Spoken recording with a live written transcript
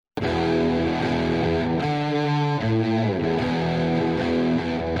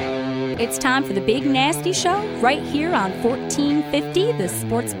It's time for the Big Nasty Show right here on 1450 The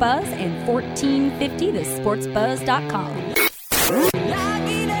Sports Buzz and 1450thesportsbuzz.com.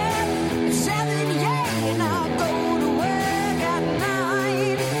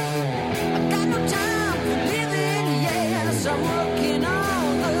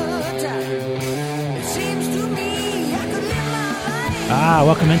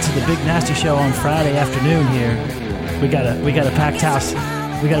 Welcome into the Big Nasty Show on Friday afternoon here. We got a packed house.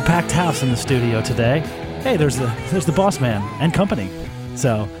 We got a packed house in the studio today. Hey, there's the boss man and company.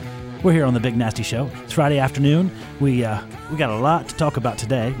 So we're here on the Big Nasty Show. It's Friday afternoon. We got a lot to talk about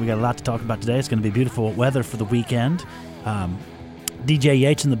today. It's going to be beautiful weather for the weekend. DJ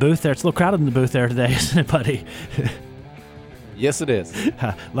Yates in the booth there. It's a little crowded in the booth there today, isn't it, buddy? Yes, it is.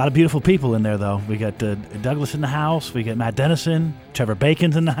 A lot of beautiful people in there, though. We got Douglas in the house. We got Matt Dennison. Trevor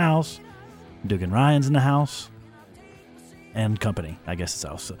Bacon's in the house. Dugan Ryan's in the house. And company, I guess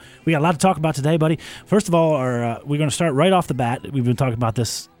so. So we got a lot to talk about today, buddy. First of all, we're going to start right off the bat. We've been talking about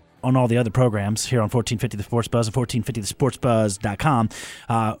this on all the other programs here on 1450 The Sports Buzz and 1450thesportsbuzz.com.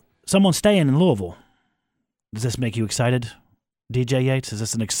 Someone's staying in Louisville. Does this make you excited, DJ Yates? Is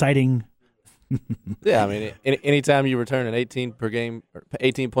this an exciting... Yeah, I mean, anytime you return an 18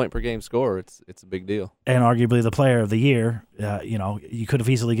 point per game score, it's a big deal. And arguably the player of the year, you could have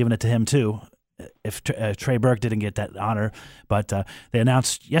easily given it to him too, if Trey Burke didn't get that honor. But they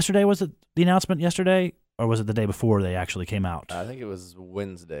announced yesterday. Was it the announcement yesterday, or was it the day before they actually came out? I think it was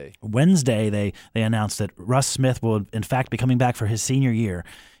Wednesday. Wednesday, they announced that Russ Smith will in fact be coming back for his senior year.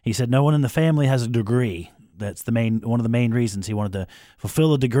 He said no one in the family has a degree. That's one of the main reasons he wanted to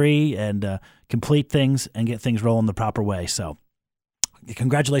fulfill a degree and complete things and get things rolling the proper way. So,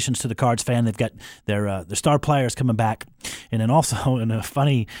 congratulations to the Cards fan. They've got their star players coming back, and then also in a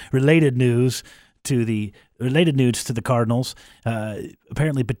funny related news to the Cardinals.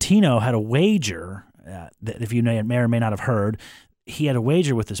 Apparently, Pitino had a wager that, if you may or may not have heard. He had a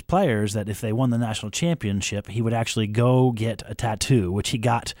wager with his players that if they won the national championship, he would actually go get a tattoo, which he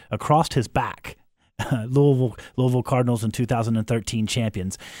got across his back. Louisville Cardinals in 2013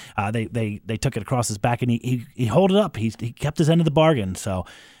 champions. They took it across his back, and he held it up. He kept his end of the bargain. So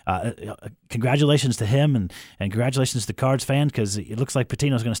congratulations to him, and congratulations to the Cards fan, because it looks like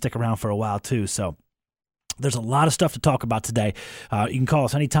Pitino's going to stick around for a while too. So there's a lot of stuff to talk about today. You can call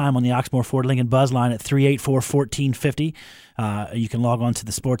us anytime on the Oxmoor Ford Lincoln Buzz line at 384-1450. You can log on to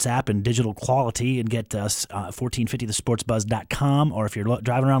the sports app in digital quality and get us 1450thesportsbuzz.com. Or if you're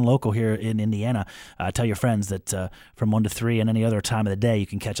driving around local here in Indiana, tell your friends that from 1 to 3 and any other time of the day, you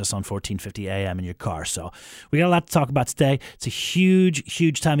can catch us on 1450 AM in your car. So we got a lot to talk about today. It's a huge,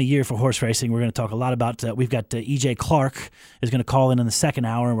 huge time of year for horse racing. We're going to talk a lot about we've got EJ Clark is going to call in the second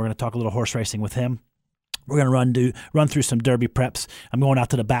hour, and we're going to talk a little horse racing with him. We're going to run through some Derby preps. I'm going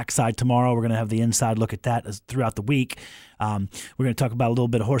out to the backside tomorrow. We're going to have the inside look at that throughout the week. We're going to talk about a little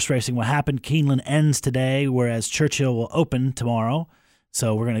bit of horse racing. What happened? Keeneland ends today, whereas Churchill will open tomorrow.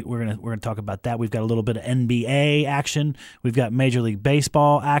 So we're gonna talk about that. We've got a little bit of NBA action. We've got Major League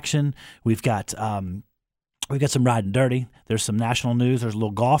Baseball action. We've got some riding dirty. There's some national news. There's a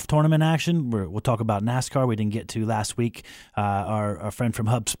little golf tournament action. We'll talk about NASCAR. We didn't get to last week. Our friend from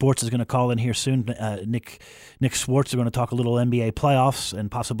Hub Sports is going to call in here soon. Nick Schwartz is going to talk a little NBA playoffs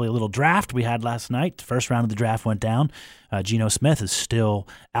and possibly a little draft we had last night. The first round of the draft went down. Geno Smith is still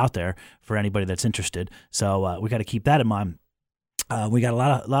out there for anybody that's interested. So we got to keep that in mind. We got a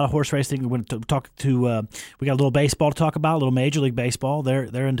lot of horse racing. We're going to talk to. We got a little baseball to talk about. A little Major League Baseball.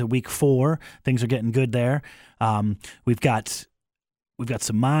 They're into week 4. Things are getting good there. We've got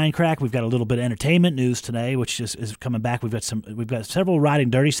some mind crack. We've got a little bit of entertainment news today, which is coming back. We've got several riding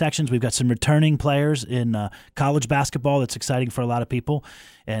dirty sections. We've got some returning players in college basketball. That's exciting for a lot of people,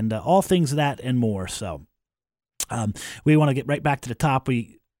 and all things of that and more. So we want to get right back to the top.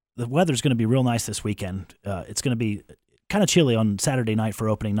 The weather's going to be real nice this weekend. It's going to be kind of chilly on Saturday night for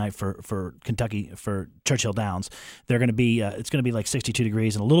opening night for Kentucky, for Churchill Downs. They're going to be it's going to be like 62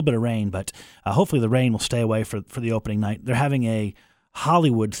 degrees and a little bit of rain, but hopefully the rain will stay away for the opening night. They're having a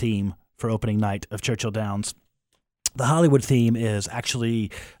Hollywood theme for opening night of Churchill Downs. The Hollywood theme is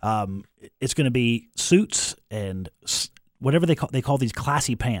actually it's going to be suits and whatever they call these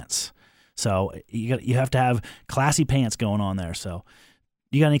classy pants. So you have to have classy pants going on there. So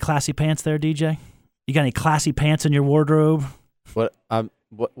you got any classy pants there, DJ? You got any classy pants in your wardrobe? What are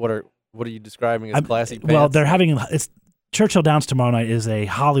you describing as classy pants? Well, they're having Churchill Downs tomorrow night is a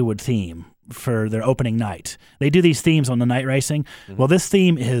Hollywood theme for their opening night. They do these themes on the night racing. Mm-hmm. Well, this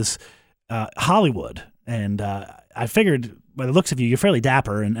theme is Hollywood, and I figured by the looks of you, you're fairly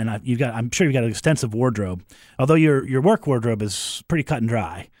dapper, and I'm sure you've got an extensive wardrobe. Although your work wardrobe is pretty cut and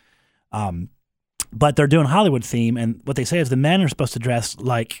dry. But they're doing Hollywood theme, and what they say is the men are supposed to dress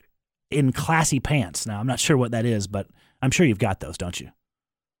like in classy pants. Now, I'm not sure what that is, but I'm sure you've got those, don't you?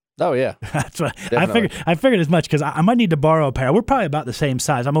 Oh yeah, That's what I figured. I figured as much because I might need to borrow a pair. We're probably about the same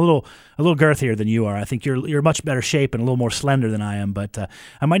size. I'm a little girthier than you are. I think you're much better shape and a little more slender than I am. But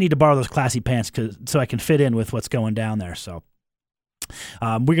I might need to borrow those classy pants so I can fit in with what's going down there. So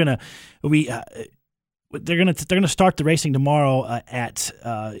they're gonna start the racing tomorrow at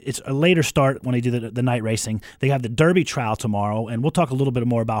it's a later start when they do the night racing. They have the Derby trial tomorrow, and we'll talk a little bit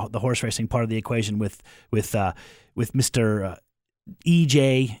more about the horse racing part of the equation with Mr.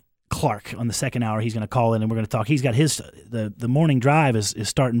 E.J. Clark on the second hour. He's going to call in, and we're going to talk. He's got the morning drive is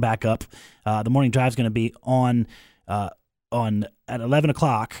starting back up. The morning drive is going to be on at 11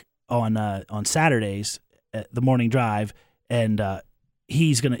 o'clock on Saturdays. The morning drive, and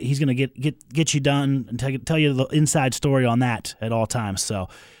he's gonna get you done and tell you the inside story on that at all times. So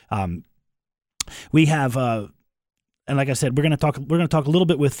we have. And like I said, we're going to talk a little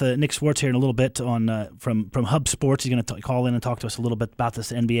bit with Nick Swartz here in a little bit on from Hub Sports. He's going to call in and talk to us a little bit about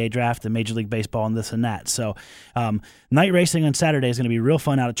this NBA draft and Major League Baseball and this and that. So night racing on Saturday is going to be real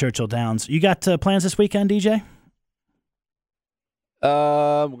fun out at Churchill Downs. You got plans this weekend, DJ?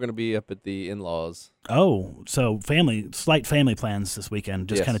 We're going to be up at the in-laws. Oh, so slight family plans this weekend,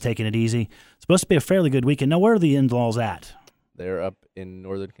 just Yes. kind of taking it easy. It's supposed to be a fairly good weekend. Now, where are the in-laws at? They're up in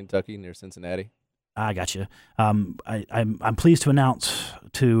northern Kentucky near Cincinnati. I got you. I'm pleased to announce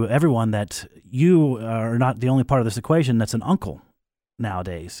to everyone that you are not the only part of this equation that's an uncle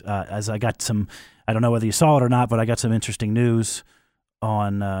nowadays. As I got I don't know whether you saw it or not, but I got some interesting news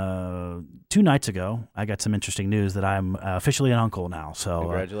on 2 nights ago. I got some interesting news that I'm officially an uncle now. So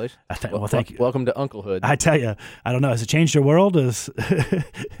Congratulations. Well, thank you. Welcome to unclehood. I tell you, I don't know. Has it changed your world? I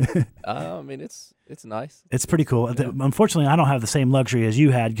mean, it's nice. It's pretty cool. Yeah. Unfortunately, I don't have the same luxury as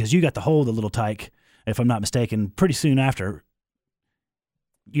you had because you got to hold the little tyke, if I'm not mistaken, pretty soon after.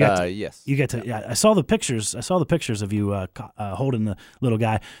 Yes. You get to. Yeah, I saw the pictures. I saw the pictures of you holding the little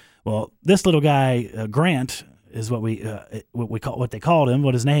guy. Well, this little guy, Grant, is what they called him.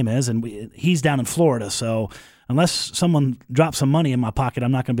 What his name is, and he's down in Florida. So unless someone drops some money in my pocket,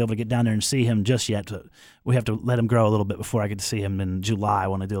 I'm not going to be able to get down there and see him just yet. We have to let him grow a little bit before I get to see him in July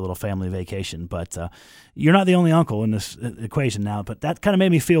when I do a little family vacation. But you're not the only uncle in this equation now. But that kind of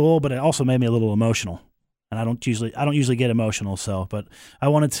made me feel old, but it also made me a little emotional. And I don't usually get emotional. So, but I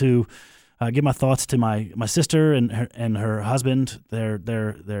wanted to give my thoughts to my sister and her husband. They're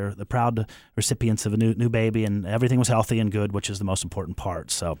the proud recipients of a new baby, and everything was healthy and good, which is the most important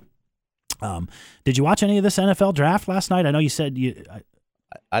part. So. Did you watch any of this NFL draft last night? I know you said you.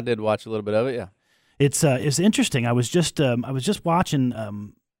 I did watch a little bit of it. Yeah, it's interesting. I was just watching.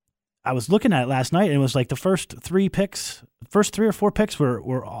 I was looking at it last night, and it was like the first 3 or 4 picks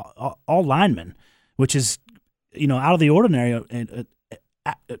were all linemen, which is out of the ordinary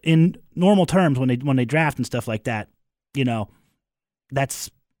in normal terms when they draft and stuff like that.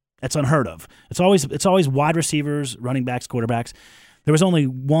 That's unheard of. It's always wide receivers, running backs, quarterbacks. There was only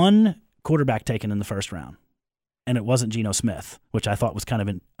one quarterback taken in the first round, and it wasn't Geno Smith, which I thought was kind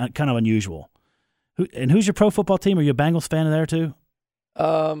of unusual. Who's your pro football team? Are you a Bengals fan there too?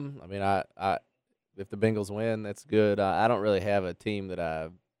 I mean, I if the Bengals win, that's good. I don't really have a team that I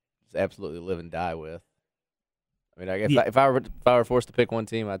just absolutely live and die with. I mean, if I were forced to pick one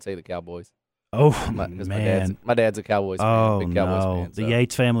team, I'd say the Cowboys. Oh man, my dad's a Cowboys fan. Oh Big Cowboys fan, so. The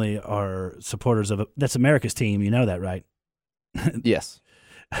Yates family are supporters of that's America's team. You know that, right? Yes.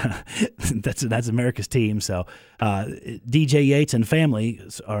 That's America's team. So DJ Yates and family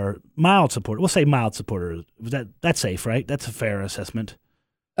are mild supporters. We'll say mild supporters. That's safe, right? That's a fair assessment.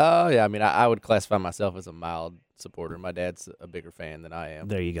 Yeah. I mean, I would classify myself as a mild supporter. My dad's a bigger fan than I am.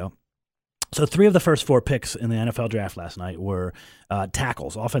 There you go. So 3 of the first 4 picks in the NFL draft last night were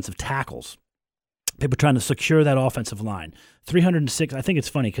tackles, offensive tackles. People trying to secure that offensive line. 306. I think it's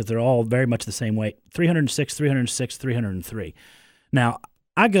funny because they're all very much the same weight. 306, 306, 303. Now,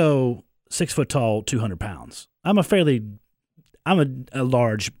 I go 6 foot tall, 200 pounds. I'm a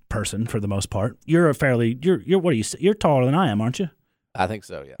large person for the most part. You're what are you? You're taller than I am, aren't you? I think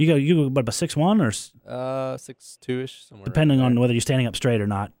so. Yeah. You go about 6'1" or 6'2" somewhere. Depending on whether you're standing up straight or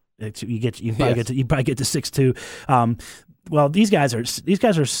not. You probably get to 6'2". Well, these guys are 6'6",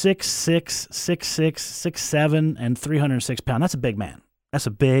 6'6", 6'7", and 306 pounds. That's a big man. That's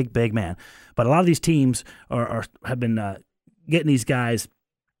a big man. But a lot of these teams have been getting these guys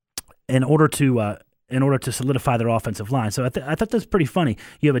in order to solidify their offensive line. So I thought that's pretty funny.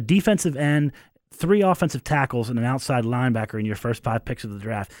 You have a defensive end 3 offensive tackles and an outside linebacker in your first 5 picks of the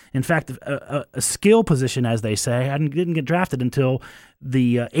draft. In fact, a skill position, as they say, didn't get drafted until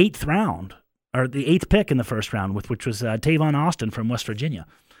the 8th round, or the 8th pick in the first round, which was Tavon Austin from West Virginia.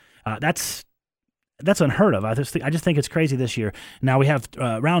 That's unheard of. I just think it's crazy this year. Now we have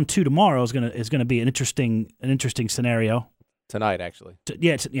round 2 tomorrow is gonna be an interesting scenario. Tonight, actually.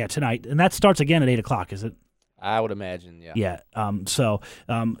 Tonight, and that starts again at 8:00. Is it? I would imagine, yeah. Yeah.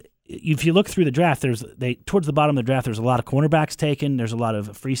 If you look through the draft, towards the bottom of the draft, there's a lot of cornerbacks taken. There's a lot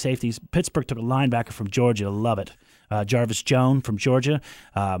of free safeties. Pittsburgh took a linebacker from Georgia. Love it. Jarvis Jones from Georgia.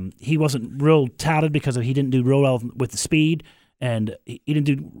 He wasn't real touted because he didn't do real well with the speed, and he didn't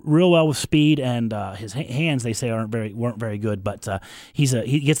do real well with speed, and his hands, they say, weren't very good. But he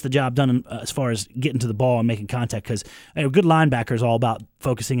gets the job done as far as getting to the ball and making contact, because a good linebacker is all about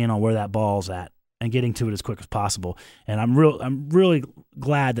focusing in on where that ball's at and getting to it as quick as possible. And I'm really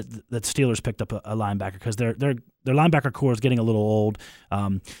glad that Steelers picked up a linebacker, because their linebacker core is getting a little old.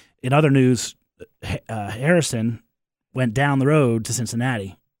 In other news, Harrison went down the road to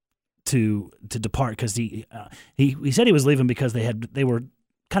Cincinnati to depart, because he said he was leaving because they were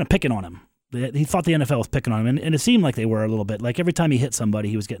kind of picking on him. He thought the NFL was picking on him, and it seemed like they were a little bit. Like every time he hit somebody,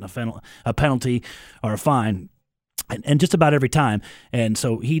 he was getting a penalty or a fine, and just about every time. And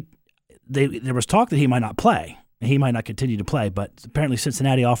so there was talk that he might not play. He might not continue to play, but apparently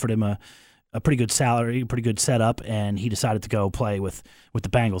Cincinnati offered him a pretty good salary, pretty good setup, and he decided to go play with the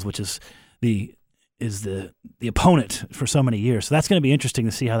Bengals, which is the opponent for so many years. So that's going to be interesting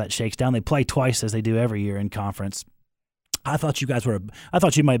to see how that shakes down. They play twice, as they do every year in conference. I thought you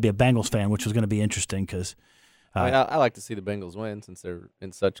might be a Bengals fan, which was going to be interesting, because I like to see the Bengals win since they're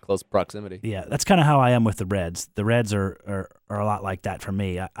in such close proximity. Yeah, that's kind of how I am with the Reds. The Reds are a lot like that for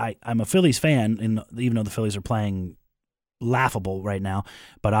me. I'm a Phillies fan, even though the Phillies are playing laughable right now.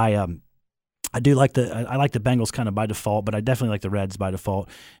 But I do like I like the Bengals kind of by default, but I definitely like the Reds by default.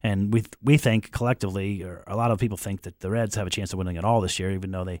 And we think collectively, or a lot of people think, that the Reds have a chance of winning it all this year,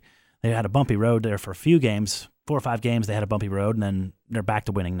 even though they had a bumpy road there for a few games, 4 or 5 games. They had a bumpy road, and then they're back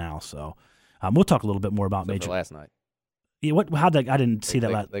to winning now. So. We'll talk a little bit more about Major last night. Yeah, I didn't see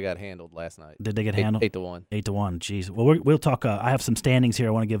that. They got handled last night. Did they get handled? 8-1. 8-1. Jeez. Well, we'll talk. I have some standings here.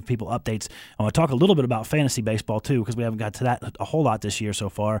 I want to give people updates. I want to talk a little bit about fantasy baseball too, because we haven't got to that a whole lot this year so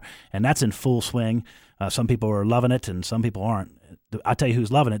far, and that's in full swing. Some people are loving it, and some people aren't. I'll tell you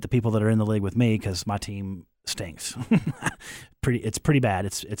who's loving it: the people that are in the league with me, because my team stinks. It's pretty bad.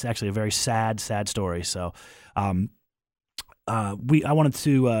 It's actually a very sad story. So,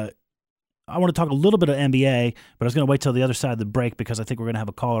 I want to talk a little bit of NBA, but I was going to wait till the other side of the break, because I think we're going to have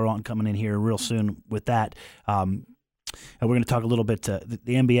a caller on coming in here real soon with that. And we're going to talk a little bit. The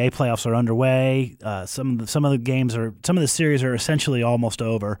NBA playoffs are underway. Some of the series are essentially almost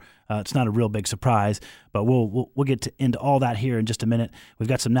over. It's not a real big surprise, but we'll get into all that here in just a minute. We've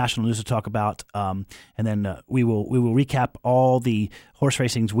got some national news to talk about, and then we will recap all the horse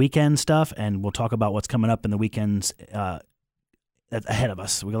racing's weekend stuff, and we'll talk about what's coming up in the weekends ahead of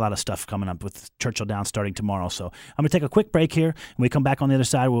us. We got a lot of stuff coming up with Churchill Downs starting tomorrow. So I'm going to take a quick break here. When we come back on the other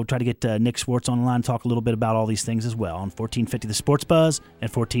side, we'll try to get Nick Schwartz on the line and talk a little bit about all these things as well on 1450 The Sports Buzz and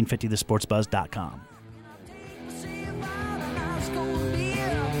 1450thesportsbuzz.com.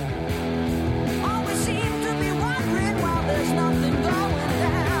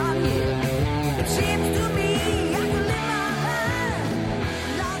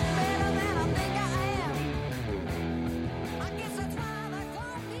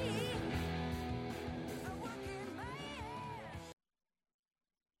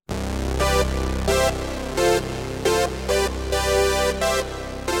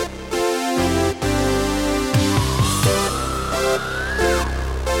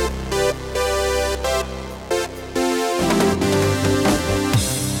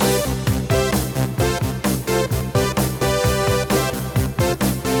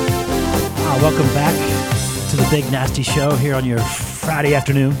 Welcome back to the Big Nasty Show here on your Friday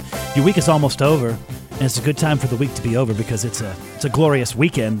afternoon. Your week is almost over, and it's a good time for the week to be over, because it's a glorious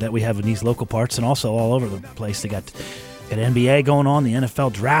weekend that we have in these local parts and also all over the place. They got NBA going on. The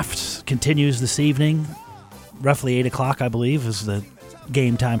NFL draft continues this evening. Roughly 8 o'clock, I believe, is the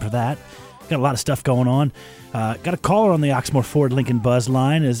game time for that. Got a lot of stuff going on. Got a caller on the Oxmoor Ford Lincoln Buzz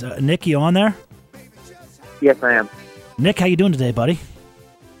line. Is Nick, you on there? Yes, I am. Nick, how you doing today, buddy?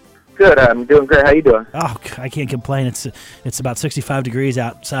 Good. I'm doing great. How you doing? Oh, I can't complain. It's about 65 degrees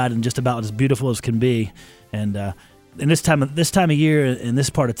outside and just about as beautiful as can be. And this time of year in this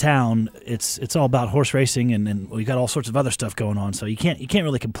part of town, it's all about horse racing, and we got all sorts of other stuff going on. So you can't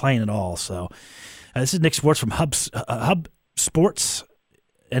really complain at all. So this is Nick Schwartz from Hub Sports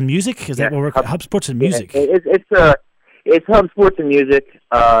And music? Is that what we're Hub Sports and Music? It's Hub Sports and Music.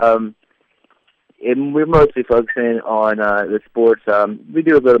 And we're mostly focusing on the sports. We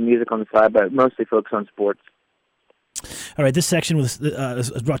do a bit of music on the side, but mostly focus on sports. All right, this section was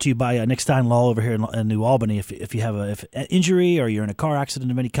brought to you by Nick Stein Law over here in New Albany. If you have an injury or you're in a car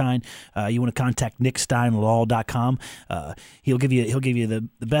accident of any kind, you want to contact nicksteinlaw.com. He'll give you the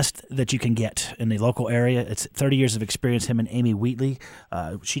best that you can get in the local area. It's 30 years of experience. Him and Amy Wheatley.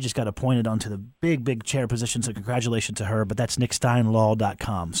 She just got appointed onto the big chair position, so congratulations to her. But that's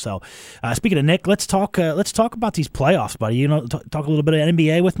nicksteinlaw.com. So speaking of Nick, let's talk about these playoffs, buddy. You know, talk a little bit of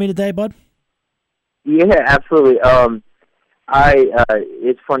NBA with me today, bud. Yeah, absolutely.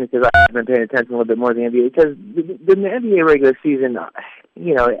 It's funny because I've been paying attention a little bit more to the NBA because the NBA regular season,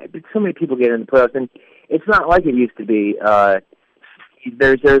 you know, so many people get in the playoffs, and it's not like it used to be.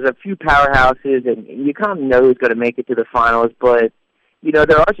 There's a few powerhouses, and you kind of know who's going to make it to the finals, but, you know,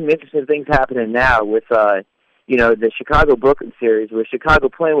 there are some interesting things happening now with, you know, the Chicago-Brooklyn series, where Chicago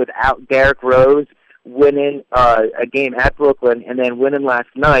playing without Derrick Rose, winning a game at Brooklyn, and then winning last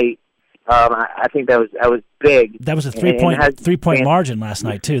night. I think that was big. That was a three-point margin last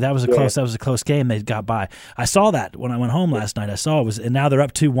night too. That was a close game they got by. I saw that when I went home last night. I saw it was, and now they're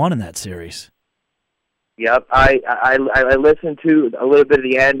up 2-1 in that series. Yep, I listened to a little bit of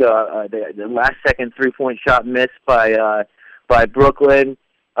the end. The last second 3-point shot missed by Brooklyn.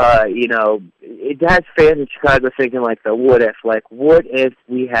 You know, it has fans in Chicago thinking like the what if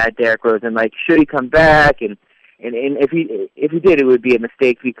we had Derrick Rose, and like should he come back and if he did, it would be a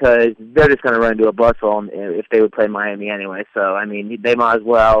mistake because they're just going to run into a bustle if they would play Miami anyway. So, I mean, they might as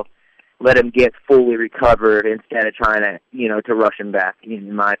well let him get fully recovered instead of trying to, you know, to rush him back,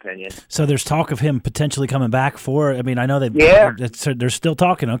 in my opinion. So there's talk of him potentially coming back for, I mean, I know they're still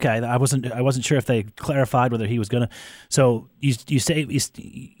talking. Okay. I wasn't sure if they clarified whether he was going to. So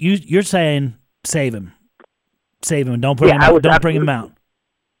you're saying save him and don't bring him out.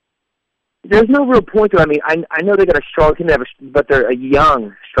 There's no real point to it. I mean, I know they got a strong team, but they're a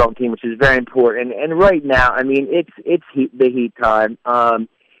young, strong team, which is very important. And right now, I mean, it's the Heat time.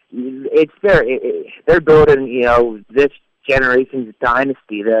 They're building, you know, this generation's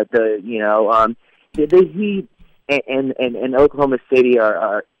dynasty. The Heat and Oklahoma City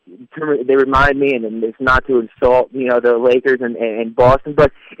are they remind me, and it's not to insult, you know, the Lakers and Boston,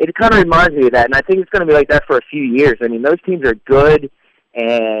 but it kind of reminds me of that. And I think it's going to be like that for a few years. I mean, those teams are good.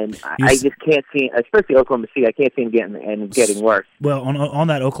 And I just can't see, especially Oklahoma City, I can't see them getting worse. Well, on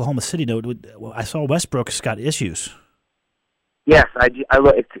that Oklahoma City note, I saw Westbrook's got issues. Yes,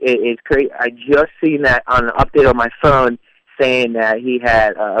 it's crazy. I just seen that on an update on my phone saying that he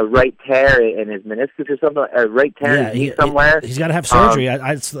had a right tear in his meniscus or something, a right tear in his knee somewhere. He's got to have surgery.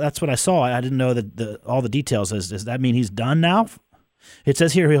 That's what I saw. I didn't know all the details. Does that mean he's done now? It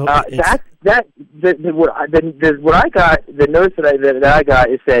says here. What I got, the notice that I got,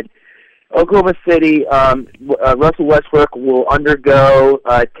 it said Oklahoma City, Russell Westbrook will undergo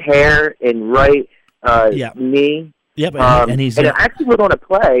a tear in right knee. Yep, and he's and it actually was on a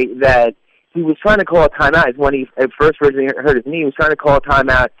play that he was trying to call a timeout. When he at first originally hurt his knee, he was trying to call a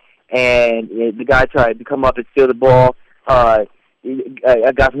timeout, and the guy tried to come up and steal the ball. A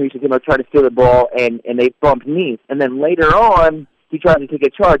guy from Houston came up tried to steal the ball, and they bumped knees. And then later on, he tried to take a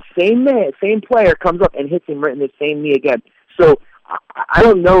charge. Same player comes up and hits him right in the same knee again. So I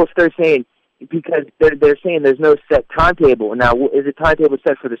don't know if they're saying, because they're saying there's no set timetable. Now, is the timetable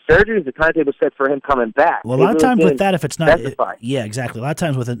set for the surgery? Is the timetable set for him coming back? Well, a lot of times with that, if it's not, yeah, exactly. A lot of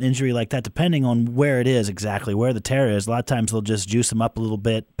times with an injury like that, depending on where it is exactly, where the tear is, a lot of times they'll just juice him up a little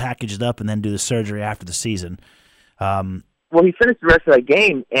bit, package it up, and then do the surgery after the season. Well, he finished the rest of that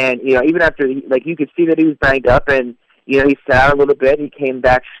game, and even after, you could see that he was banged up, and he sat out a little bit. He came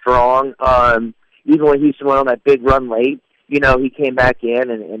back strong. Even when Houston went on that big run late, he came back in,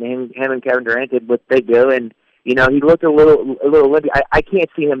 and him and Kevin Durant did what they do, and he looked a little limpy. I can't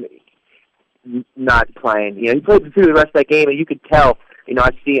see him not playing. He played through the rest of that game, and you could tell.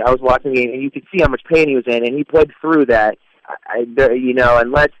 I was watching the game, and you could see how much pain he was in, and he played through that.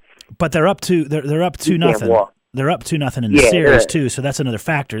 Unless. But they're up to they're up 2-0. They're up 2-0 in the series too, so that's another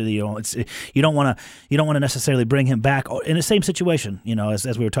factor. You don't want to necessarily bring him back in the same situation.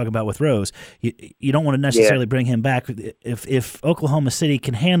 As we were talking about with Rose, you don't want to necessarily bring him back if Oklahoma City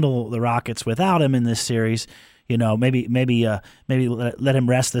can handle the Rockets without him in this series. Maybe let him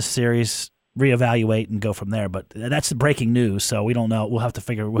rest this series, reevaluate, and go from there. But that's the breaking news, so we don't know. We'll have to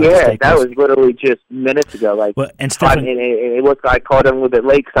figure. That was literally just minutes ago. I called him a little bit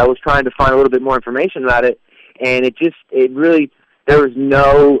late because I was trying to find a little bit more information about it. And there was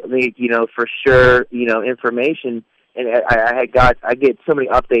no, for sure, information and I get so many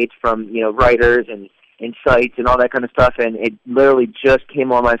updates from writers and sites and all that kind of stuff, and it literally just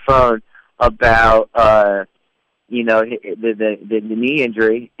came on my phone about the knee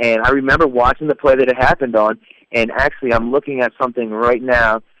injury, and I remember watching the play that it happened on, and actually I'm looking at something right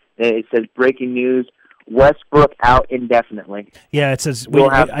now. It says breaking news: Westbrook out indefinitely. Yeah, it says we'll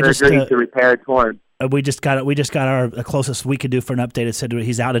have surgery to repair torn. We just got the closest we could do for an update. It said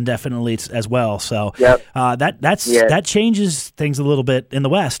he's out indefinitely as well. So yep. that changes things a little bit in the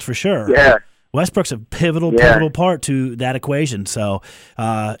West for sure. Yeah. Westbrook's a pivotal part to that equation. So,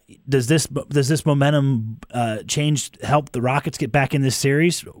 does this momentum help the Rockets get back in this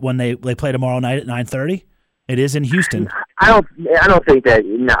series when they play tomorrow night at 9:30? It is in Houston. I don't think that.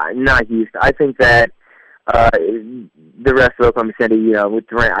 Not Houston. I think that the rest of Oklahoma City, with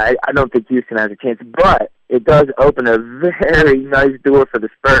Durant, I don't think Houston has a chance. But it does open a very nice door for the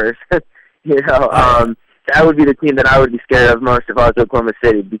Spurs. That would be the team that I would be scared of most if I was Oklahoma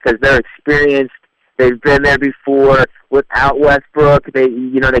City, because they're experienced. They've been there before without Westbrook. They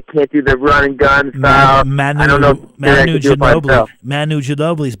can't do the run and gun style. I don't know. Manu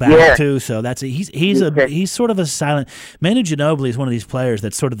Ginobili's back too, so he's sort of a silent. Manu Ginobili is one of these players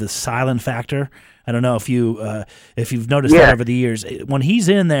that's sort of the silent factor. I don't know if you've noticed that over the years. When he's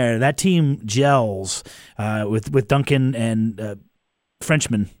in there, that team gels with Duncan and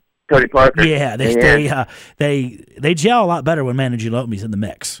Frenchman. Tony Parker. Yeah, they gel a lot better when Manu Ginobili's in the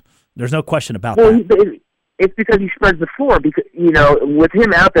mix. There's no question about that. It's because he spreads the floor. Because with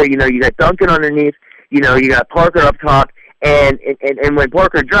him out there, you got Duncan underneath. You got Parker up top, and when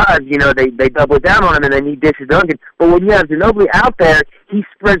Parker drives, they double down on him, and then he dishes Duncan. But when you have Ginobili out there, he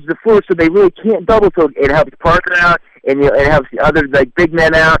spreads the floor, so they really can't double. So it helps Parker out, and it helps the other big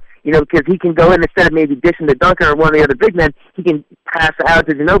men out. Because he can go in instead of maybe dishing to Duncan or one of the other big men, he can pass out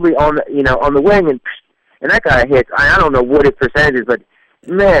to Ginobili on the wing, and that guy hits. I don't know what his percentage is, but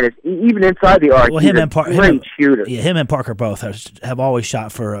man, it's even inside the arc. Well, he's a great shooter. Yeah, him and Parker both have always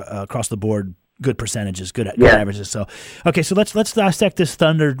shot for across the board good percentages, good averages. So, okay, so let's dissect this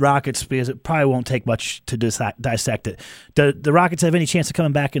Thunder Rockets, because it probably won't take much to dissect it. Do the Rockets have any chance of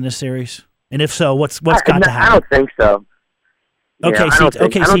coming back in this series? And if so, what's got to happen? I don't think so.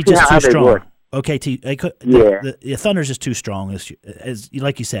 OKC just too strong. The Thunder's just too strong, as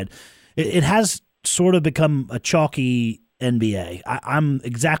like you said. It has sort of become a chalky NBA. I'm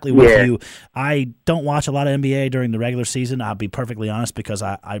exactly with you. I don't watch a lot of NBA during the regular season. I'll be perfectly honest, because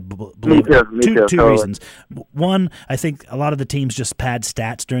I believe two reasons. One, I think a lot of the teams just pad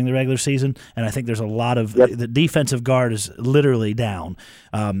stats during the regular season, and I think there's a lot of the defensive guard is literally down.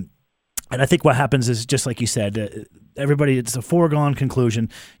 And I think what happens is, just like you said, everybody, it's a foregone conclusion.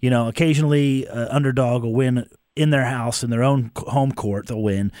 Occasionally underdog will win in their house, in their own home court, they'll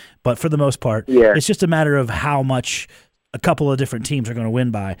win. But for the most part, it's just a matter of how much a couple of different teams are going to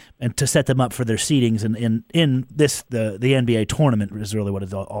win by, and to set them up for their seedings in this the NBA tournament is really what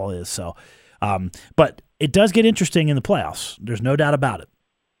it all is. So, but it does get interesting in the playoffs. There's no doubt about it.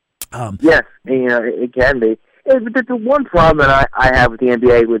 Yes, it can be. But the one problem that I have with the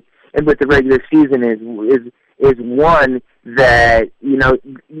NBA with the regular season is one that you're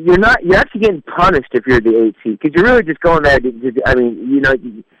actually getting punished if you're the 8 seed, because you're really just going there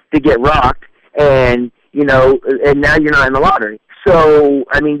to get rocked, and now you're not in the lottery. So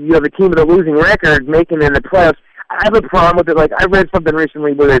you have a team with a losing record making it in the playoffs. I have a problem with it. Like, I read something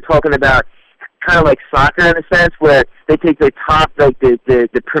recently where they're talking about kind of like soccer in a sense, where they take the top, like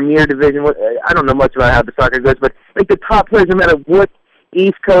the premier division. I don't know much about how the soccer goes, but like the top players, no matter what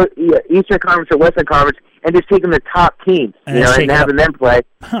Eastern Conference or Western Conference, and just taking the top teams, and having them play.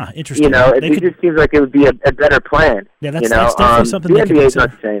 Interesting. It just seems like it would be a better plan. Yeah, that's definitely something. The NBA is not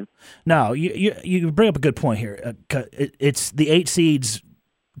the same. No, you bring up a good point here. It's the 8 seeds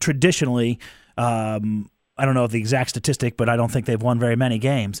traditionally. I don't know the exact statistic, but I don't think they've won very many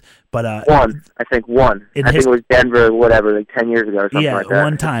games. But I think one. I think it was Denver, or whatever, like 10 years ago or something like that. Yeah,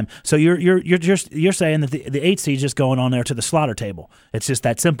 one time. So you're saying that the 8 seed's just going on there to the slaughter table. It's just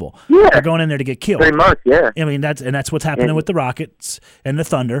that simple. Yeah, they're going in there to get killed. Pretty much, yeah. I mean that's what's happening with the Rockets and the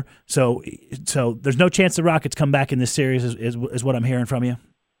Thunder. So there's no chance the Rockets come back in this series, is what I'm hearing from you.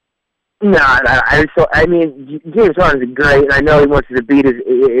 No, James Harden's great, and I know he wants to beat his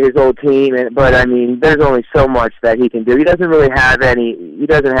old team, but there's only so much that he can do. He doesn't really have any. He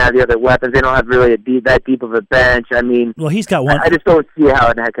doesn't have the other weapons. They don't have really that deep of a bench. Well, he's got one. I just don't see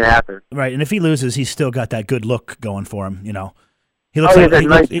how that could happen. Right, and if he loses, he's still got that good look going for him. He looks he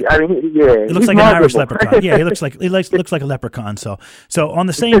looks like an Irish leprechaun. Yeah, he looks like a leprechaun. So on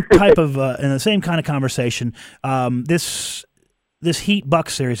the same type of in the same kind of conversation, this Heat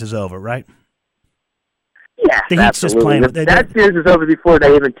Bucks series is over, right? Yes, the Heat's just playing. That series was over before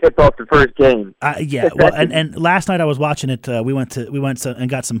they even tipped off the first game. Yeah, well, and last night I was watching it. We went and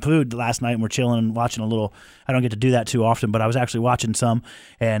got some food last night, and we're chilling and watching a little. I don't get to do that too often, but I was actually watching some,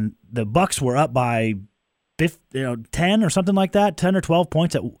 and the Bucks were up by 10 or something like that, 10 or 12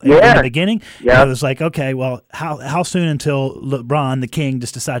 points in the beginning. Yeah, it was like, okay, well, how soon until LeBron, the king,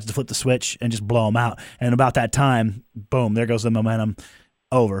 just decides to flip the switch and just blow them out? And about that time, boom, there goes the momentum.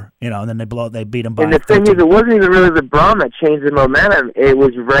 Over, and then they beat him by. And the 13. Thing is, it wasn't even really LeBron that changed the momentum. It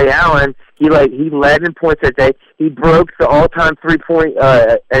was Ray Allen. He led in points that day. He broke the all-time 3-point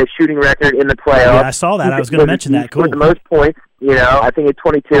shooting record in the playoffs. Yeah, I saw that. I was going to mention that. Cool. He scored the most points. I think at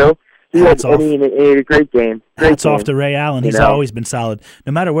 22. He had a great game. Hats off to Ray Allen. He's always been solid,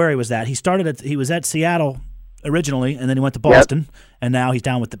 no matter where he was at. He was at Seattle originally, and then he went to Boston, and now he's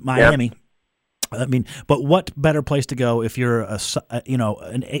down with Miami. Yep. I mean, but what better place to go if you're sort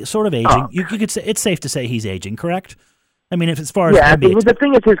of aging? You could say it's safe to say he's aging, correct? I mean, if as far as the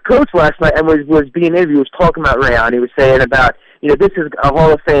thing is, his coach last night and was being interviewed, was talking about Ray Allen. He was saying about this is a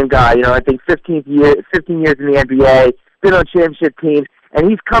Hall of Fame guy. I think 15 years in the NBA, been on championship teams, and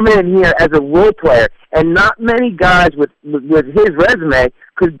he's coming in here as a role player. And not many guys with his resume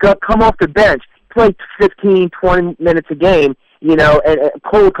could come off the bench, play 15, 20 minutes a game. And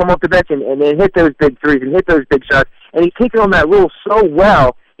Cole would come off the bench and hit those big threes and hit those big shots. And he's taken on that role so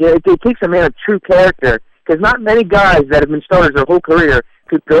well. It takes a man of true character, because not many guys that have been starters their whole career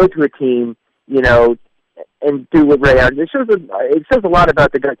could go to a team, and do what Ray Allen. It shows a lot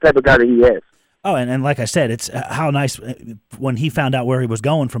about the type of guy that he is. Oh, and like I said, it's how nice when he found out where he was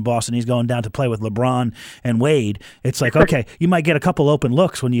going from Boston. He's going down to play with LeBron and Wade. It's like, okay, you might get a couple open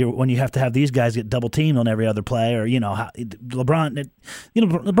looks when you have to have these guys get double teamed on every other play, or LeBron.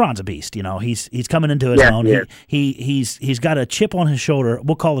 LeBron's a beast. He's coming into his own. Yeah. He's got a chip on his shoulder.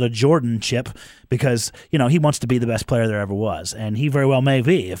 We'll call it a Jordan chip, because he wants to be the best player there ever was, and he very well may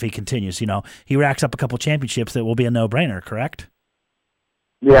be if he continues. He racks up a couple championships that will be a no-brainer. Correct?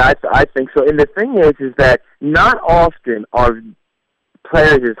 Yeah, I think so. And the thing is that not often are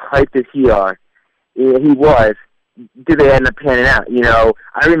players as hyped as he was, do they end up panning out.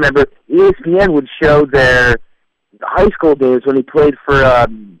 I remember ESPN would show their high school games when he played for, I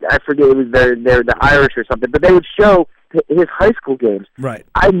forget, it was the Irish or something, but they would show his high school games. Right.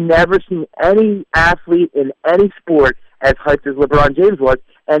 I've never seen any athlete in any sport as hyped as LeBron James was,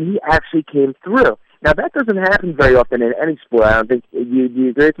 and he actually came through. Now, that doesn't happen very often in any sport. I don't think you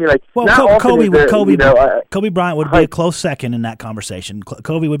agree with me. Kobe Bryant would be a close second in that conversation.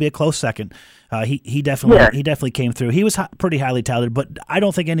 Kobe would be a close second. He definitely came through. He was pretty highly touted, but I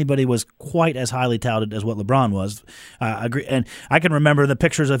don't think anybody was quite as highly touted as what LeBron was. I agree, and I can remember the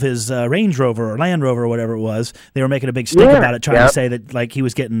pictures of his Range Rover or Land Rover or whatever it was. They were making a big stink about it, trying to say that he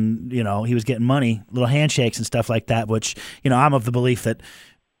was getting money, little handshakes and stuff like that. Which I'm of the belief that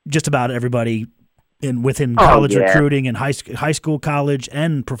just about everybody within college recruiting and high school, college,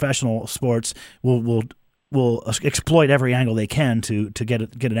 and professional sports will exploit every angle they can to get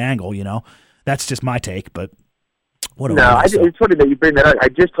an angle. That's just my take, but whatever. It's funny that you bring that up. I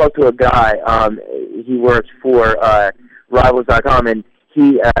just talked to a guy. He works for Rivals.com, and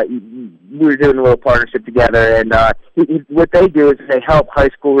we were doing a little partnership together. And what they do is they help high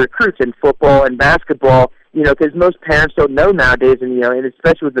school recruits in football and basketball. Because most parents don't know nowadays, and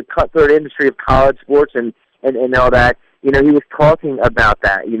especially with the cutthroat industry of college sports and all that. He was talking about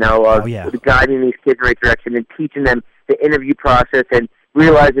that. Guiding these kids in the right direction and teaching them the interview process and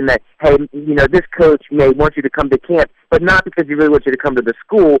realizing that, hey, this coach may want you to come to camp, but not because he really wants you to come to the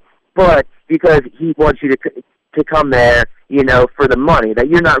school, but because he wants you to come there, for the money. That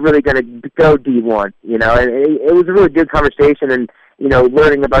you're not really going to go D1. And it was a really good conversation, and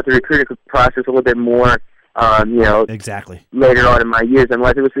learning about the recruiting process a little bit more. Exactly. Later on in my years in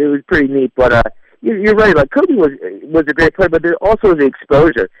life, it was pretty neat. But you're right. Like Kobe was a great player, but there also is the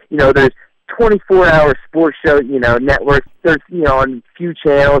exposure. There's 24-hour sports show, networks. There's on few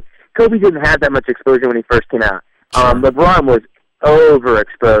channels. Kobe didn't have that much exposure when he first came out. Sure. LeBron was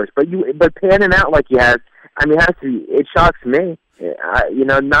overexposed, but panning out like he has, it shocks me.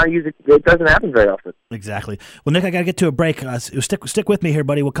 It doesn't happen very often. Exactly. Well, Nick, I got to get to a break. Stick with me here,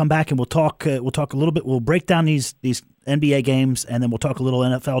 buddy. We'll come back and we'll talk a little bit. We'll break down these NBA games, and then we'll talk a little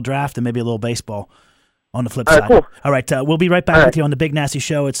NFL draft and maybe a little baseball on the flip side. Cool. All right. We'll be right back with you on the Big Nasty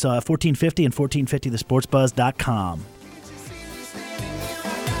Show. It's 1450 and 1450thesportsbuzz.com.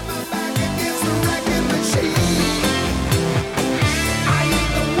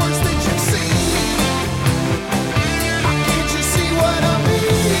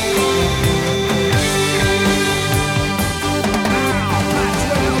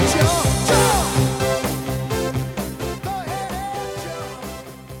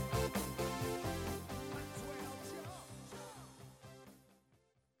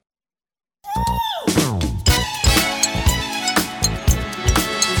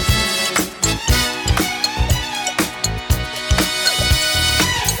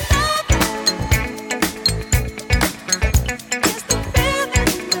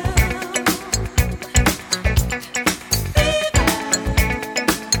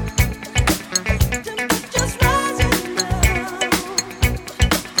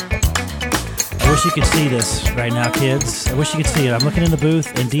 wish you could see this right now, kids. I wish you could see it. I'm looking in the booth,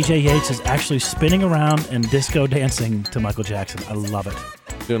 and DJ Yates is actually spinning around and disco dancing to Michael Jackson. I love it.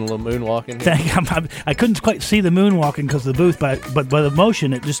 Doing a little moonwalking. I couldn't quite see the moonwalking because of the booth, but by the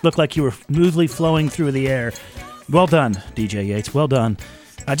motion, it just looked like you were smoothly flowing through the air. Well done, DJ Yates. Well done.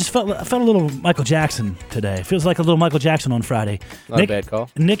 I felt a little Michael Jackson today. It feels like a little Michael Jackson on Friday. Not Nick, a bad call.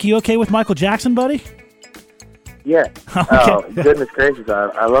 Nick, you okay with Michael Jackson, buddy? Yeah. Okay. Oh, goodness gracious.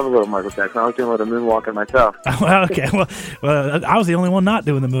 I love a little Michael Jackson. I was doing a little moonwalking myself. Well, okay. Well, I was the only one not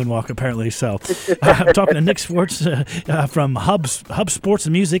doing the moonwalk, apparently. So I'm talking to Nick Schwartz from Hub Sports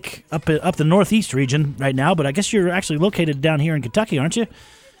and Music up the Northeast region right now. But I guess you're actually located down here in Kentucky, aren't you?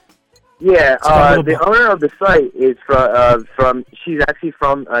 Yeah. The owner of the site is from she's actually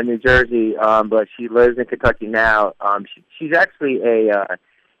from New Jersey, but she lives in Kentucky now. She's actually a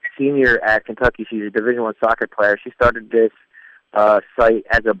senior at Kentucky. She's a Division I soccer player. She started this site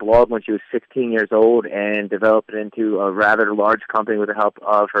as a blog when she was 16 years old and developed it into a rather large company with the help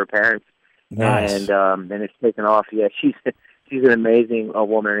of her parents. Nice. And it's taken off. Yeah, she's an amazing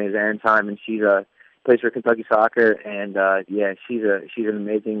woman. Her name is Erin Time, and she's plays for Kentucky Soccer. And she's an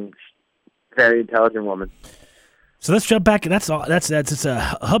amazing, very intelligent woman. So let's jump back. It's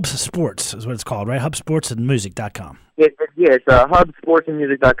Hub Sports is what it's called, right? HubSportsandMusic.com. It's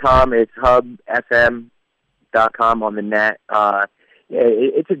HubSportsandMusic.com. It's HubFM.com on the net.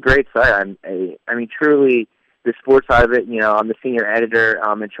 It's a great site. I mean, truly, the sports side of it. I'm the senior editor.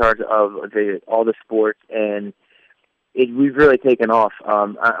 I'm in charge of all the sports, and we've really taken off.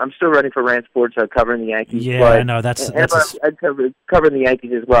 I'm still running for Rand Sports, covering the Yankees. Yeah, but, I know covering the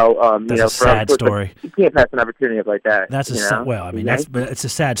Yankees as well. That's a sad story. You can't pass an opportunity like that. But it's a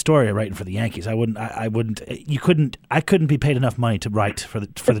sad story writing for the Yankees. I couldn't be paid enough money to write for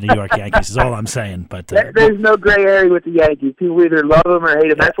the New York Yankees. Is all I'm saying. But there's no gray area with the Yankees. People either love them or hate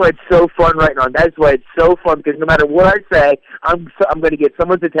them. That's why it's so fun writing on. That's why it's so fun because no matter what I say, I'm going to get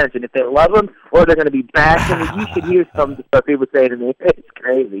someone's attention. If they love them or they're going to be bashing me, you should hear some of the stuff people say to me. It's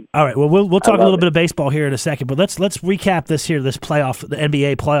crazy. All right. Well, we'll talk a little bit of baseball here in a second, but let's recap this playoff, the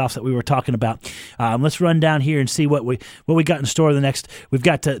NBA playoffs that we were talking about. Let's run down here and see what we got in store. The next, we've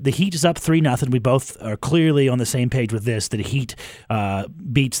got the Heat is up 3-0. We both are clearly on the same page with this. The Heat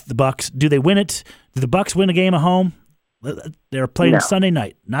beats the Bucks. Do they win it? Do the Bucks win a game at home? They're playing Sunday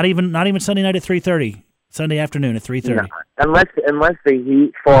night. Not even Sunday night at 3:30. Sunday afternoon at 3:30. No. Unless the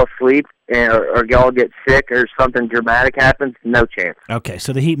Heat fall asleep or y'all get sick or something dramatic happens, no chance. Okay,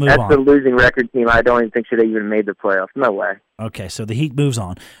 so the Heat move on. That's the losing record team. I don't even think should have even made the playoffs. No way. Okay, so the Heat moves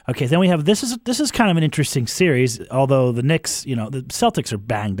on. Okay, then we have this is kind of an interesting series. Although the Knicks, the Celtics are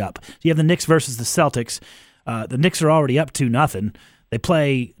banged up. So you have the Knicks versus the Celtics. The Knicks are already up 2-0. They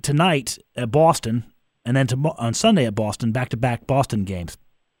play tonight at Boston, and then on Sunday at Boston, back-to-back Boston games.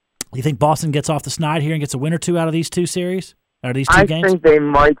 Do you think Boston gets off the snide here and gets a win or two out of these two series? Out of these two games? I think they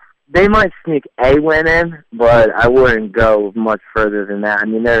might sneak a win in, but I wouldn't go much further than that. I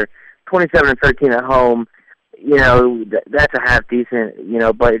mean, they're 27-13 at home. That's a half decent,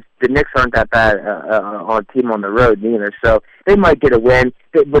 but the Knicks aren't that bad on a team on the road either. So they might get a win,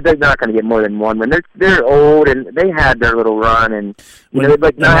 but they're not going to get more than one win. They're old and they had their little run, and not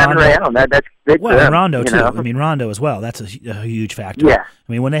having Ray Allen, that's big for them. And Rondo too. I mean, Rondo as well. That's a huge factor. Yeah.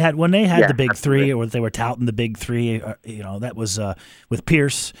 I mean, when they had the big three, or they were touting the big three, that was with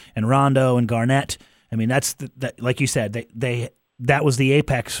Pierce and Rondo and Garnett. I mean, that's like you said, that was the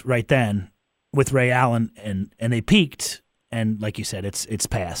apex right then. With Ray Allen, and they peaked, and like you said, it's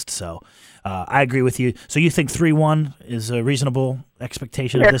past. So I agree with you. So you think 3-1 is a reasonable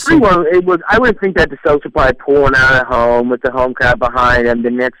expectation of this? 3-1. It was. I would think that the Celtics are probably pulling out at home with the home crowd behind them. The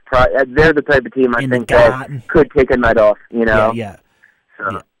Knicks, they're the type of team I think that could take a night off. Yeah.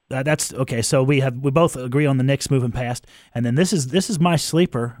 That's okay. So we both agree on the Knicks moving past, and then this is my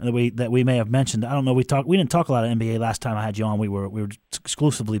sleeper that we may have mentioned. I don't know. We didn't talk a lot of NBA last time I had you on. We were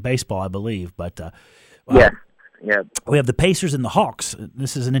exclusively baseball, I believe. But yeah. We have the Pacers and the Hawks.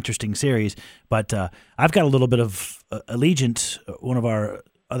 This is an interesting series, but I've got a little bit of Allegiant, one of our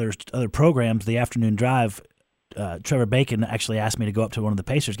other programs, the Afternoon Drive. Trevor Bacon actually asked me to go up to one of the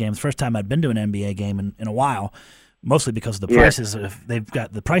Pacers games. First time I'd been to an NBA game in a while. Mostly because of the prices. They've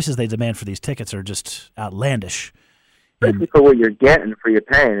got the prices they demand for these tickets are just outlandish. Especially for what you're getting for your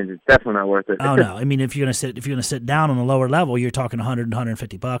paying, it's definitely not worth it. Oh no! I mean, if you're gonna sit down on the lower level, you're talking $100,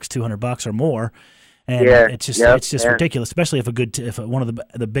 $150, $200 or more, and it's just ridiculous. Especially if one of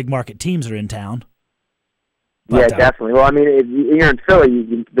the big market teams are in town. But, definitely. Well, I mean, if you're in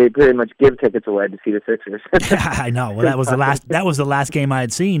Philly, they pretty much give tickets away to see the Sixers. I know. Well, that was the last game I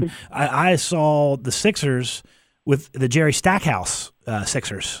had seen. I saw the Sixers with the Jerry Stackhouse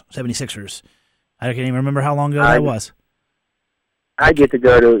 76ers. I can't even remember how long ago that was. I get to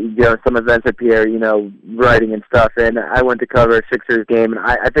go to some events up here, writing and stuff, and I went to cover a Sixers game, and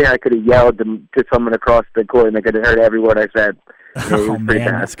I think I could have yelled to someone across the court, and they could have heard every word I said. Oh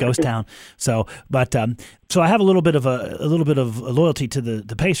man, it's ghost town. So I have a little bit of loyalty to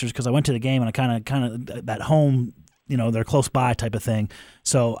the Pacers because I went to the game and I kind of that home, they're close by type of thing.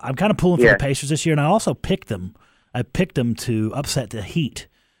 So I'm kind of pulling for the Pacers this year, and I also picked them. I picked them to upset the Heat.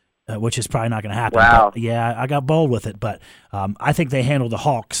 Which is probably not going to happen. Wow. But, yeah, I got bold with it, but I think they handle the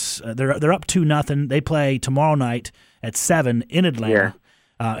Hawks. They're up 2-0. They play tomorrow night at 7 in Atlanta.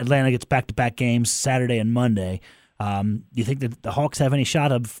 Yeah. Atlanta gets back-to-back games Saturday and Monday. Do you think that the Hawks have any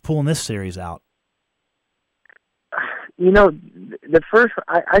shot of pulling this series out? The first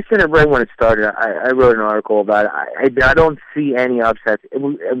I said it right when it started. I wrote an article about it. I don't see any upsets.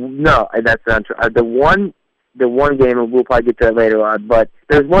 No, that's not true. The one game, and we'll probably get to that later on, but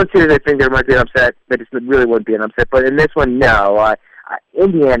there's one series I think there might be an upset, but it really wouldn't be an upset. But in this one, no.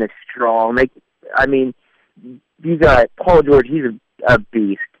 Indiana's strong. You got Paul George. He's a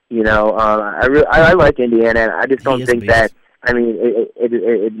beast. I like Indiana. I just don't think that.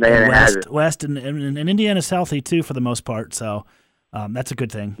 Atlanta has it. West and Indiana's healthy too for the most part, so that's a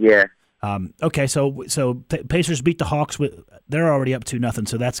good thing. Yeah. Okay, so Pacers beat the Hawks. They're already up 2-0,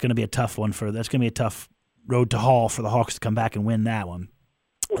 so that's going to be a tough one that's going to be a tough road to haul for the Hawks to come back and win that one.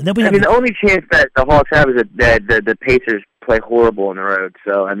 And then the only chance that the Hawks have is that the Pacers play horrible on the road.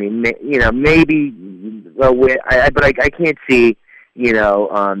 So maybe, but I can't see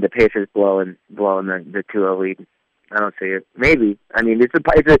the Pacers blowing the 2-0 lead. I don't see it. Maybe. It's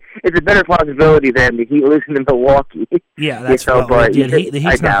a better possibility than the Heat losing to Milwaukee. Yeah, that's but the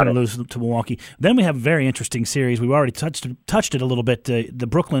Heat's not going to lose to Milwaukee. Then we have a very interesting series. We've already touched it a little bit. The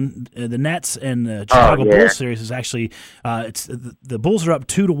Brooklyn, the Nets, and the Chicago Bulls series is actually the Bulls are up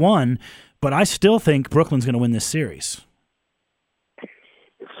 2-1, but I still think Brooklyn's going to win this series.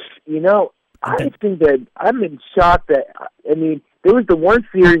 I think that I'm in shock that there was the one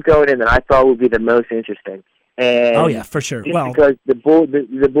series going in that I thought would be the most interesting. And for sure. Because the Bulls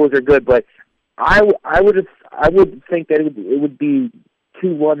are good, but I would think that it would be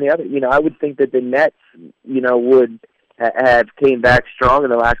 2-1 the other. I would think that the Nets, would have came back strong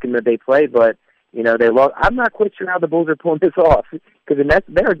in the last game that they played, but they lost. I'm not quite sure how the Bulls are pulling this off because the Nets,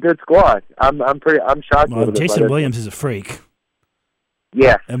 they're a good squad. I'm shocked. Well, Jason Williams is a freak.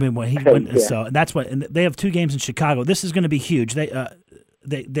 Yeah. So that's what. And they have 2 games in Chicago. This is going to be huge.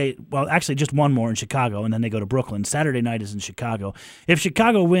 They actually just one more in Chicago, and then they go to Brooklyn. Saturday night is in Chicago. If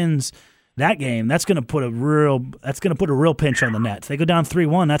Chicago wins that game, that's going to put a real pinch on the Nets. They go down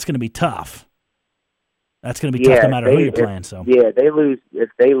 3-1. That's going to be tough. That's going to be tough no matter who you're playing. So if they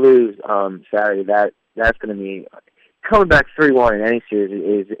lose Saturday, that's going to be coming back 3-1 in any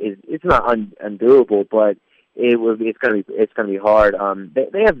series is it's not undoable, but it's going to be hard.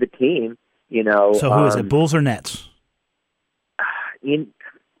 They have the team, So who is it? Bulls or Nets?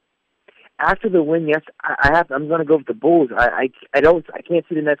 After the win, yes, I'm going to go with the Bulls. I can't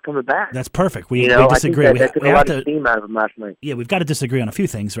see the Nets coming back. That's perfect. We disagree. I think that took a lot of steam out of them last night. Yeah, we've got to disagree on a few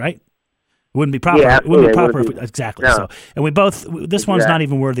things, right? It wouldn't be proper. Yeah, it wouldn't be proper. Exactly. No. So, and we both. This one's not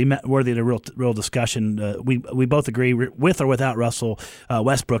even worthy of a real discussion. We both agree, with or without Russell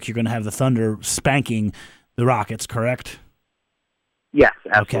Westbrook, you're going to have the Thunder spanking the Rockets. Correct? Yes,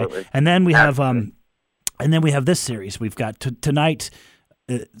 absolutely. Okay. And then we have this series. We've got tonight.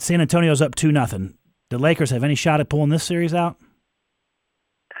 San Antonio's up 2-0. The Lakers have any shot at pulling this series out?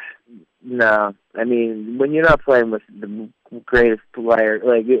 No. When you're not playing with the greatest player,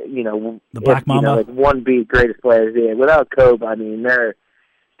 the Black Mamba, 1B greatest players, without Kobe,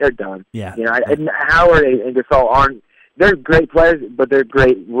 they're done. Yeah. Howard and Gasol they're great players, but they're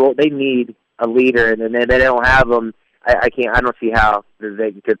great. They need a leader, and they don't have them. I don't see how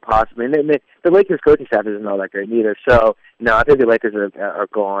they could possibly. And the Lakers coaching staff isn't all that great either. So no, I think the Lakers are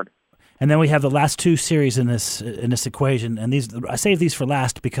gone. And then we have the last 2 series in this equation, and I saved these for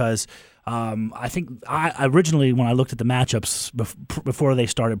last because I think I originally, when I looked at the matchups before they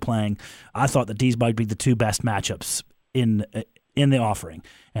started playing, I thought that these might be the 2 best matchups in the offering,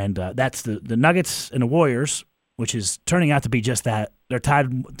 and that's the Nuggets and the Warriors, which is turning out to be just that. They're tied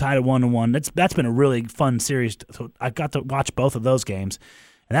at 1-1. That's been a really fun series. So I got to watch both of those games,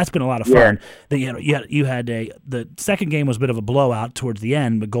 and that's been a lot of fun. Yeah. You had the second game was a bit of a blowout towards the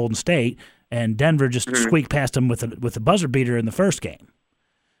end, but Golden State and Denver just squeaked past them with a buzzer beater in the first game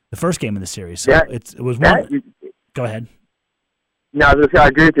of the series. So it was one. Go ahead. No, I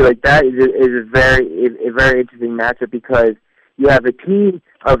agree with you. That is a very interesting matchup because you have a team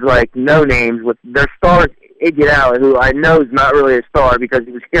of no names with their stars. Iguodala, who I know is not really a star because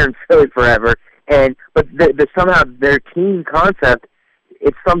he was here in Philly forever, but somehow their team concept,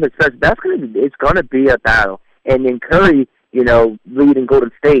 it's something that says it's gonna be a battle. And in Curry, leading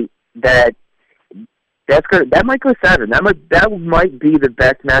Golden State, that might go 7. That might be the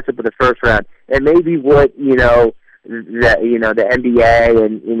best matchup of the first round, and maybe what the NBA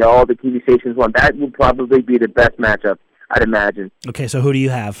and all the TV stations want. That will probably be the best matchup, I'd imagine. Okay, so who do you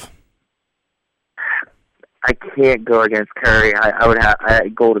have? I can't go against Curry. I would have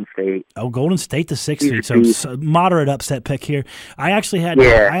Golden State. Oh, Golden State the 6th seed. So moderate upset pick here. I actually have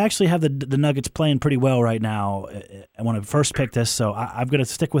the Nuggets playing pretty well right now. I want to first pick this, so I'm going to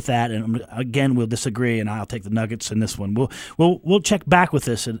stick with that. And again, we'll disagree, and I'll take the Nuggets in this one. We'll check back with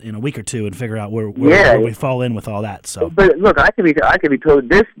this in a week or two and figure out where we fall in with all that. So, but look, I can be told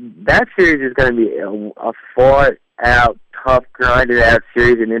that series is going to be a fought out, tough, grinded out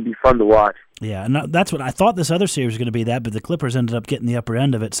series, and it'd be fun to watch. Yeah, and that's what I thought this other series was going to be but the Clippers ended up getting the upper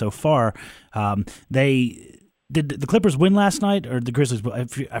end of it so far. Did the Clippers win last night, or the Grizzlies?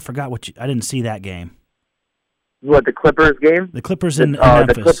 I forgot I didn't see that game. What, the Clippers game? The Clippers in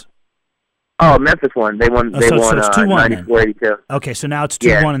Memphis. Memphis won. They won. They won. It's 2-1. 94-82. Okay, so now it's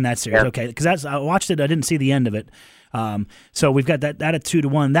 2-1 in that series. Yeah. Okay, because I watched it. I didn't see the end of it. So we've got that at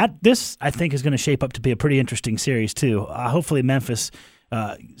 2-1. This I think is going to shape up to be a pretty interesting series too. Hopefully Memphis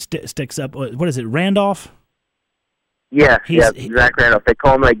sticks up. What is it, Randolph? Yeah, Zach Randolph. They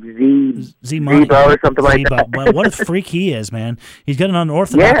call him like Z-Bo or something like that. But what a freak he is, man! He's got an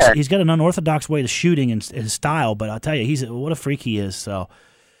unorthodox. Yeah. He's got an unorthodox way to shooting and his style. But I'll tell you, what a freak he is. So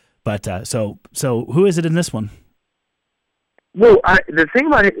who is it in this one? Well, the thing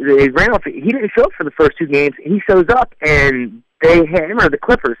about it is Randolph, he didn't show up for the first 2 games. He shows up, and they hammer the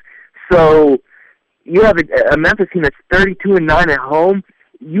Clippers. So you have a Memphis team that's 32-9 at home.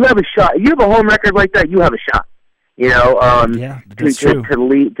 You have a shot. You have a home record like that. You have a shot. That's true.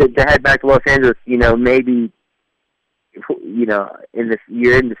 To head back to Los Angeles. Maybe you're in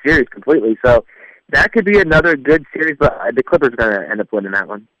the series completely. So that could be another good series. But the Clippers are going to end up winning that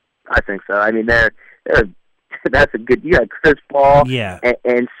one. I think so. I mean, that's a good. You got Chris Paul,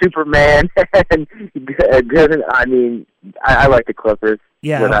 and Superman, and good. I mean, I like the Clippers.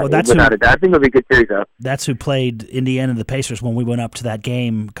 Yeah, without a doubt. I think it'll be a good series, though. That's who played Indiana and the Pacers when we went up to that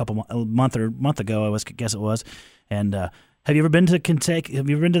game a month ago. I guess it was. And have you ever been to Kentucky? Have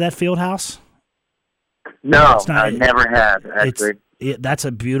you ever been to that field house? No, I never have. Actually, that's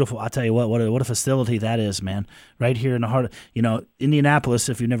a beautiful. I'll tell you what a facility that is, man. Right here in the heart of, Indianapolis.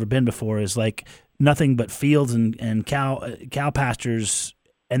 If you've never been before, is like nothing but fields and cow pastures,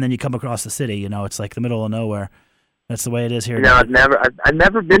 and then you come across the city. It's like the middle of nowhere. That's the way it is here. No, I've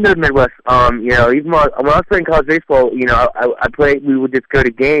never been to the Midwest. Even when I was playing college baseball, I played. We would just go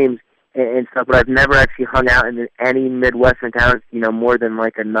to games and stuff, but I've never actually hung out in any Midwestern towns. More than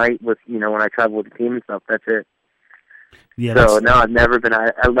like a night with when I travel with the team and stuff. That's it. Yeah. So no, I've never been.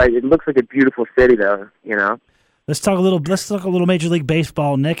 I like. It looks like a beautiful city, though. Let's talk a little Major League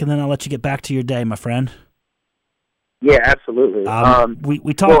Baseball, Nick, and then I'll let you get back to your day, my friend. Yeah, absolutely.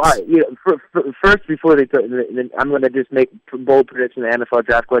 We talked. Well, first, before I'm going to just make a bold prediction in the NFL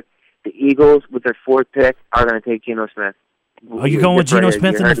draft quick. The Eagles, with their 4th pick, are going to take Geno Smith. Are you going with Geno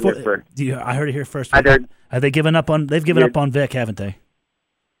Smith in the 4th? I heard it here first. Have they given up on? They've given up on Vic, haven't they?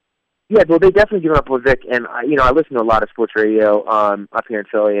 Yeah, well, they definitely given up on Vic, and I listen to a lot of sports radio up here in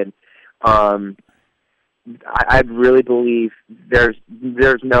Philly, and I really believe there's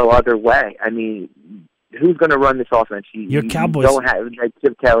no other way. I mean, who's going to run this offense? Your Cowboys. You don't have like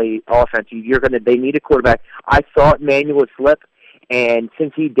Chip Kelly offense. They need a quarterback. I thought Manuel would slip, and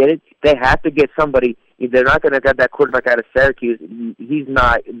since he did it, they have to get somebody. They're not going to get that quarterback out of Syracuse. He's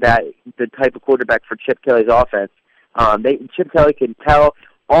not the type of quarterback for Chip Kelly's offense. Chip Kelly can tell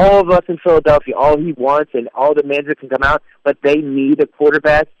all of us in Philadelphia all he wants, and all the managers can come out, but they need a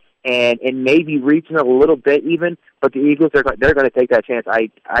quarterback, and maybe reaching a little bit even. But the Eagles they're going to take that chance. I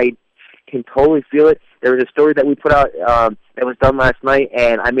can totally feel it. There was a story that we put out that was done last night,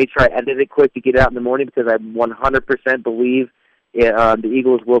 and I made sure I edited it quick to get it out in the morning because I 100% believe the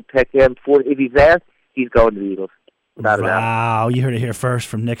Eagles will pick him. If he's there, he's going to the Eagles. Without a doubt. Wow, you heard it here first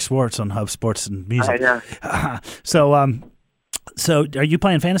from Nick Swartz on Hub Sports and Music. I know. So are you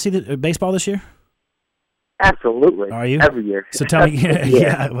playing fantasy baseball this year? Absolutely. Are you? Every year. So tell me,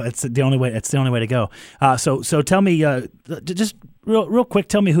 well, it's the only way. It's the only way to go. So tell me, just real quick,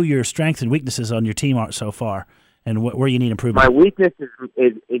 tell me who your strengths and weaknesses on your team are so far, and where you need improvement. My weakness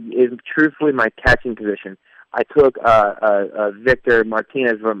is truthfully my catching position. I took Victor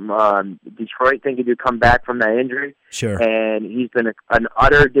Martinez from Detroit, thinking he'd come back from that injury. Sure. And he's been an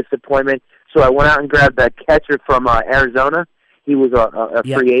utter disappointment. So I went out and grabbed that catcher from Arizona, He was a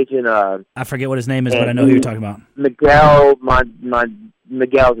free agent. I forget what his name is, but I know who you're talking about.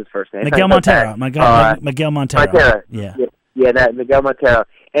 Miguel's his first name. Miguel Montero. Miguel Montero. Montero. Yeah, that Miguel Montero.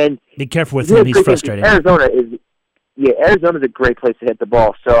 And be careful with him; he's frustrating. Arizona's a great place to hit the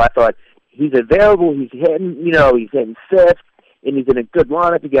ball. So I thought he's available. He's hitting, he's hitting fifth, and he's in a good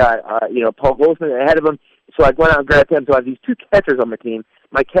lineup. You got, Paul Goldschmidt ahead of him. So I went out and grabbed him. So I have these two catchers on my team.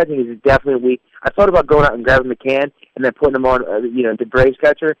 My catching is definitely weak. I thought about going out and grabbing McCann and then putting him on, the Braves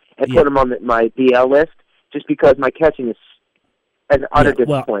catcher and putting him on my DL list, just because my catching is an utter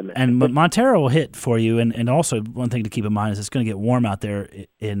disappointment. And Montero will hit for you. And also one thing to keep in mind is it's going to get warm out there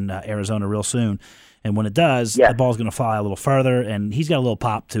in Arizona real soon. And when it does, the ball's going to fly a little further, and he's got a little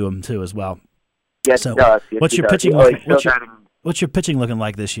pop to him too as well. Yes, so it does. What's your pitching? What's your pitching looking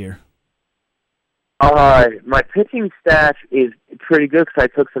like this year? My pitching staff is pretty good because I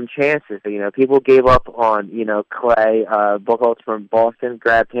took some chances. People gave up on Clay Buchholz from Boston,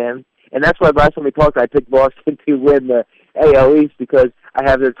 grabbed him, and that's why last time we talked, I picked Boston to win the AL East because I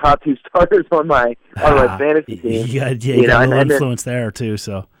have their top two starters on my fantasy team. You got a little influence there too.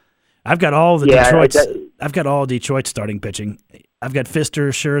 So I've got all the Detroit's. I've got all Detroit starting pitching. I've got Pfister,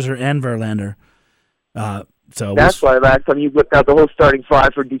 Scherzer, and Verlander. So that's why last time you whipped out the whole starting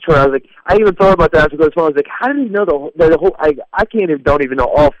five for Detroit, I was like, I even thought about that after the phone. I was like, how did he know the whole? I don't even know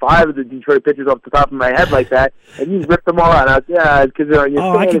all five of the Detroit pitchers off the top of my head like that. And you ripped them all out. And I was because they're on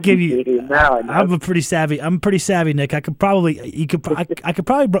your. I could give you. Now I'm pretty savvy, Nick. I could probably I could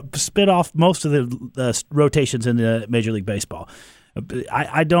probably spit off most of the rotations in the Major League Baseball.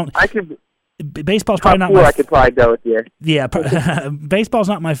 I don't. I could. Baseball's probably not I could probably go with you. Yeah, baseball's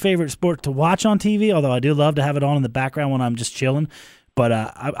not my favorite sport to watch on TV, although I do love to have it on in the background when I'm just chilling. But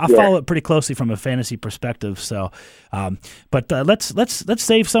I follow it pretty closely from a fantasy perspective. So, but let's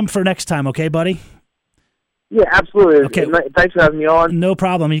save some for next time, okay, buddy? Yeah, absolutely. Okay. Thanks for having me on. No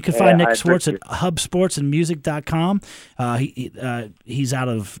problem. You can find Nick Swartz at hubsportsandmusic.com. He's out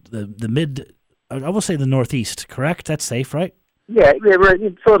of the mid, I will say the Northeast, correct? That's safe, right? Yeah, we're in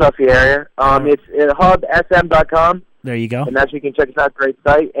the Philadelphia area. It's at hubsm.com. There you go. And that's where you can check us out. Great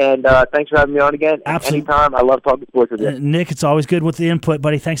site. And thanks for having me on again. Absolutely. Anytime. I love talking sports with you. Nick, it's always good with the input,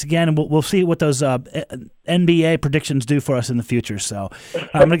 buddy. Thanks again. And we'll see what those NBA predictions do for us in the future. So,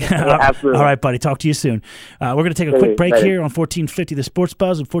 absolutely. All right, buddy. Talk to you soon. We're going to take a quick break here on 1450 The Sports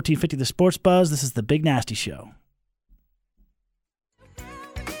Buzz and 1450 The Sports Buzz. This is the Big Nasty Show.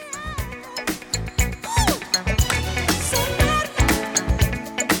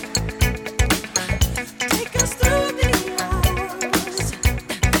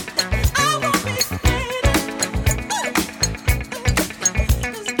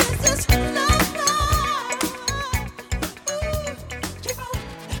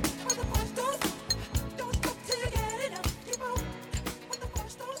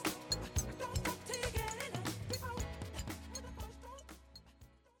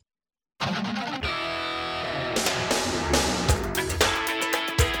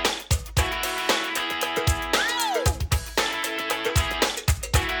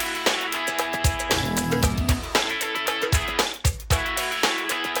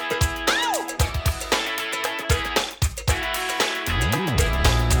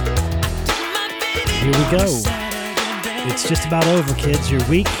 Here we go. It's just about over, kids. Your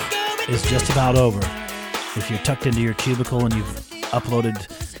week is just about over. If you're tucked into your cubicle and you've uploaded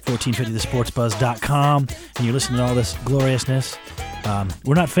 1450thesportsbuzz.com and you're listening to all this gloriousness,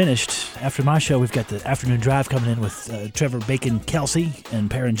 we're not finished. After my show, we've got the afternoon drive coming in with Trevor Bacon-Kelsey and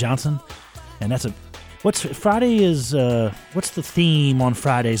Perrin Johnson. And that's what's the theme on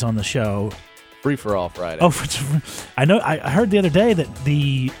Fridays on the show? Free for all Friday. Oh, I know. I heard the other day that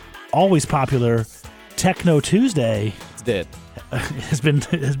the always popular Techno Tuesday it's dead. has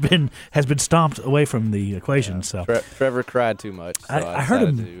been stomped away from the equation. So Trevor cried too much. So I heard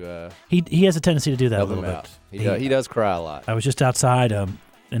him. He has a tendency to do that a little bit. He does cry a lot. I was just outside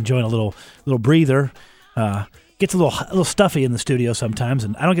enjoying a little breather. Gets a little stuffy in the studio sometimes,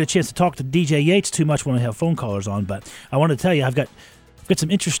 and I don't get a chance to talk to DJ Yates too much when I have phone callers on. But I want to tell you, I've got some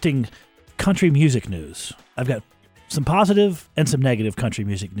interesting country music news. I've got some positive and some negative country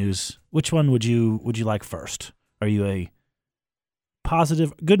music news. Which one would you like first? Are you a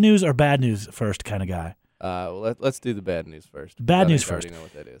positive, good news or bad news first kind of guy? Well, let's do the bad news first. Bad news first. I already know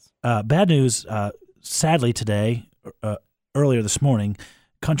what that is. Bad news. Sadly, today, earlier this morning,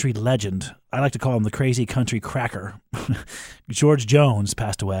 country legend. I like to call him the crazy country cracker. George Jones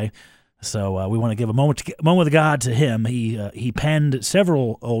passed away. So we want to give a moment of God to him. He penned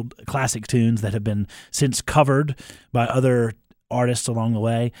several old classic tunes that have been since covered by other artists along the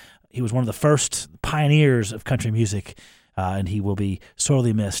way. He was one of the first pioneers of country music, and he will be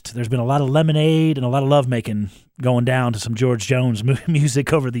sorely missed. There's been a lot of lemonade and a lot of lovemaking going down to some George Jones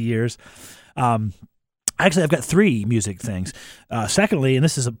music over the years. Actually, I've got 3 music things. Secondly, and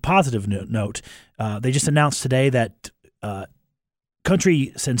this is a positive note, they just announced today that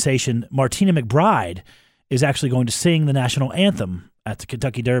country sensation Martina McBride is actually going to sing the national anthem at the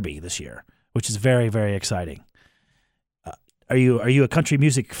Kentucky Derby this year, which is very, very exciting. Are you a country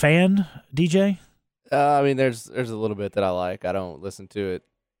music fan, DJ? I mean, there's a little bit that I like. I don't listen to it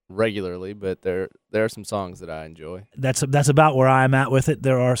regularly, but there are some songs that I enjoy. That's about where I'm at with it.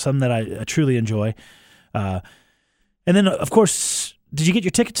 There are some that I truly enjoy. And then, of course, did you get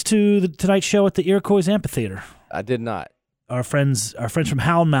your tickets to tonight's show at the Iroquois Amphitheater? I did not. Our friends from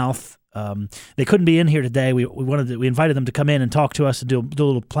Howlmouth, they couldn't be in here today. We invited them to come in and talk to us and do a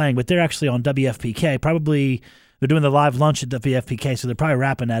little playing, but they're actually on WFPK. Probably they're doing the live lunch at WFPK, so they're probably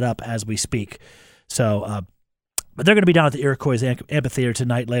wrapping that up as we speak. So, but they're going to be down at the Iroquois Amphitheater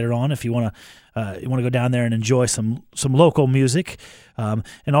tonight later on. If you want to go down there and enjoy some local music,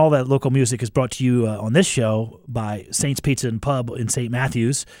 and all that local music is brought to you on this show by Saints Pizza and Pub in St.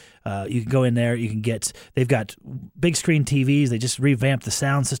 Matthews. You can go in there. They've got big screen TVs. They just revamped the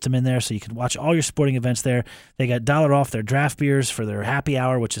sound system in there, so you can watch all your sporting events there. They got $1 off their draft beers for their happy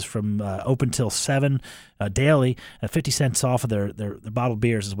hour, which is from open till 7 daily, 50 cents off of their bottled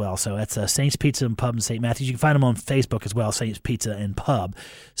beers as well. So that's Saints Pizza and Pub in St. Matthews. You can find them on Facebook as well, Saints Pizza and Pub.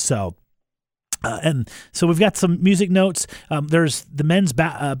 So. And so we've got some music notes. There's the men's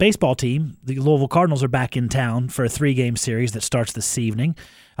baseball team. The Louisville Cardinals are back in town for a 3-game series that starts this evening.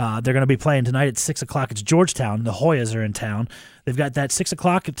 They're going to be playing tonight at 6 o'clock. It's Georgetown. The Hoyas are in town. They've got that 6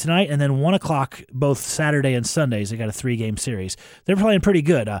 o'clock tonight and then 1 o'clock both Saturday and Sundays. They got a 3-game series. They're playing pretty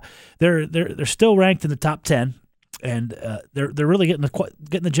good. They're still ranked in the top 10. And they're really getting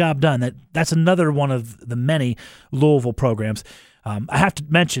the job done. That's another one of the many Louisville programs. I have to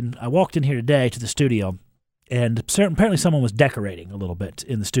mention, I walked in here today to the studio, and apparently someone was decorating a little bit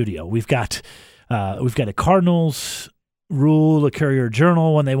in the studio. We've got a Cardinals rule, a Courier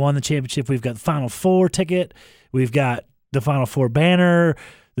Journal when they won the championship. We've got the Final Four ticket. We've got the Final Four banner,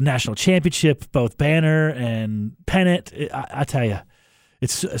 the national championship, both banner and pennant. I tell you,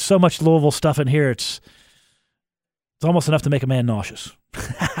 it's so much Louisville stuff in here. It's almost enough to make a man nauseous.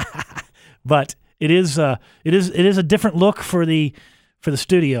 But it is a different look for the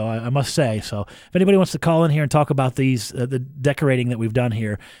studio, I must say. So if anybody wants to call in here and talk about the decorating that we've done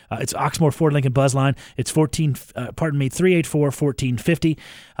here, it's Oxmoor Ford Lincoln Buzzline. It's 384-1450.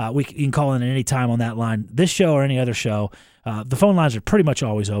 You can call in at any time on that line. This show or any other show, the phone lines are pretty much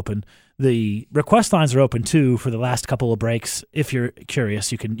always open. The request lines are open too for the last couple of breaks. If you're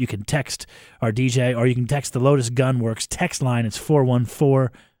curious, you can text our DJ or you can text the Lotus Gunworks text line. It's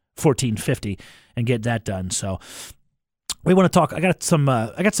 414-1450 and get that done. So we want to talk. I got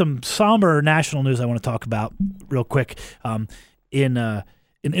some somber national news I want to talk about real quick. In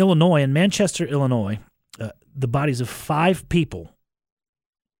Illinois, in Manchester, Illinois, the bodies of 5 people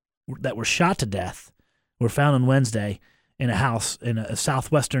that were shot to death were found on Wednesday in a house in a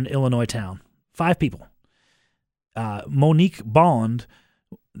southwestern Illinois town. 5 people. Monique Bond,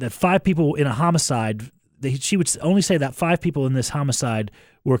 that 5 people in a homicide. She would only say that 5 people in this homicide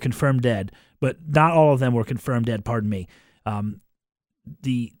were confirmed dead, but not all of them were confirmed dead. Pardon me.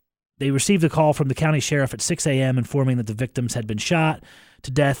 They received a call from the county sheriff at 6 a.m. informing that the victims had been shot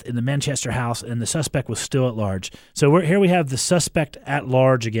to death in the Manchester house, and the suspect was still at large. So here we have the suspect at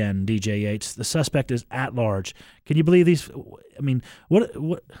large again, DJ Yates. The suspect is at large. Can you believe these? I mean,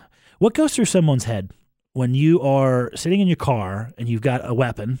 what goes through someone's head when you are sitting in your car and you've got a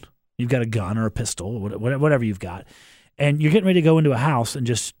weapon, you've got a gun or a pistol, whatever you've got, and you're getting ready to go into a house and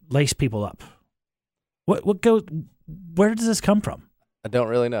just lace people up? Where does this come from? I don't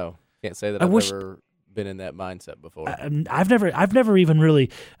really know. Can't say that I've ever been in that mindset before. I've never even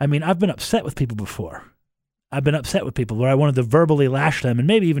really. I mean, I've been upset with people before. I've been upset with people where I wanted to verbally lash them and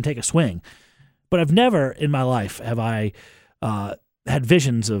maybe even take a swing, but I've never in my life have I had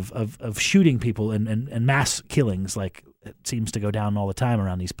visions of shooting people and mass killings like it seems to go down all the time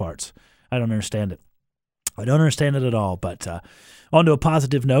around these parts. I don't understand it. I don't understand it at all. But on to a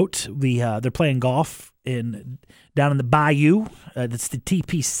positive note, they're playing golf down in the Bayou. That's the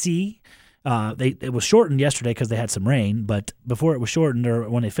TPC. It was shortened yesterday because they had some rain, but before it was shortened, or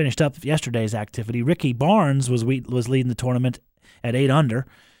when they finished up yesterday's activity, Ricky Barnes was leading the tournament at 8 under.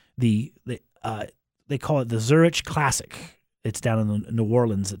 They call it the Zurich Classic. It's down in New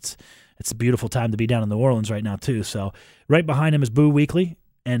Orleans. It's a beautiful time to be down in New Orleans right now too. So right behind him is Boo Weekley,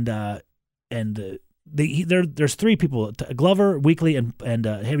 and there's three people. Glover, Weekly, and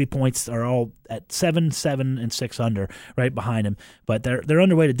Heavy Points are all at 7, 7, and 6 under, right behind him. But they're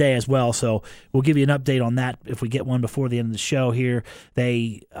underway today as well. So we'll give you an update on that if we get one before the end of the show here.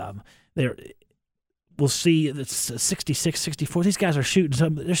 We'll see. It's 66, 64. These guys are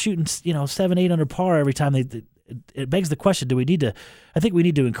shooting. They're shooting 7, 8 under par every time It begs the question: do we need to? I think we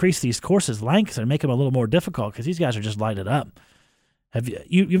need to increase these courses' lengths and make them a little more difficult because these guys are just lighting it up. Have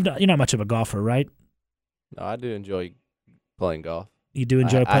you're not much of a golfer, right? No, I do enjoy playing golf. You do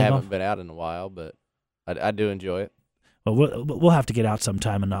enjoy playing golf? I haven't been out in a while, but I do enjoy it. Well, we'll have to get out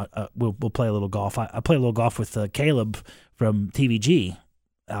sometime and we'll play a little golf. I play a little golf with Caleb from TVG.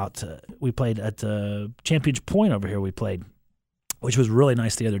 We played at Champion's Point over here. We played, which was really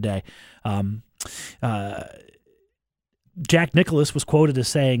nice the other day. Jack Nicklaus was quoted as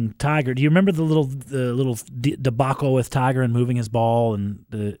saying, "Tiger, do you remember the little debacle with Tiger and moving his ball and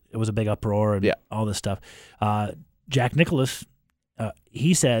it was a big uproar and all this stuff?" Jack Nicklaus,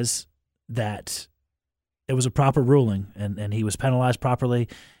 he says that it was a proper ruling and he was penalized properly,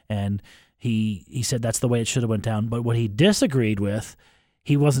 and he said that's the way it should have went down. But what he disagreed with,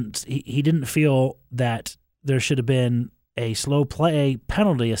 he didn't feel that there should have been a slow play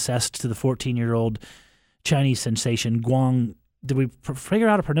penalty assessed to the 14-year-old Chinese sensation Guang. Did we figure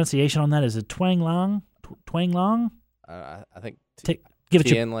out a pronunciation on that? Is it Twang Lang? I think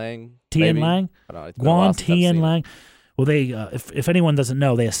Tian Lang. Tian Lang? Guan Tian Lang. Well, they if anyone doesn't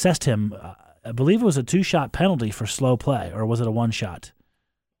know, they assessed him. I believe it was a 2-shot penalty for slow play, or was it a 1-shot?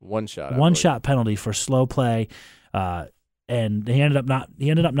 1-shot. 1-shot penalty for slow play, and he ended up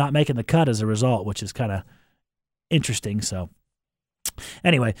not making the cut as a result, which is kind of interesting. So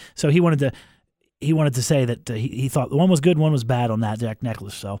anyway, so he wanted to say that he thought one was good, one was bad on that, Jack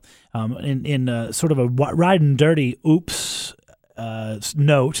Nicklaus. So in sort of a ride and dirty oops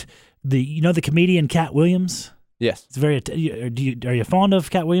note, the comedian Cat Williams. Yes, it's very. Are you fond of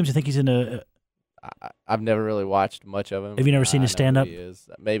Cat Williams? You think he's in a? I've never really watched much of him. Have you never seen his stand up? He is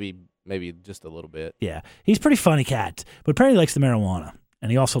maybe just a little bit. Yeah, he's a pretty funny cat, but apparently he likes the marijuana, and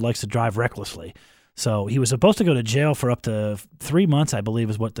he also likes to drive recklessly. So he was supposed to go to jail for up to 3 months, I believe,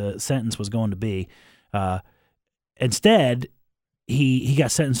 is what the sentence was going to be. Instead, he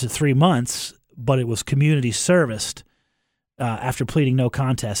got sentenced to 3 months, but it was community serviced after pleading no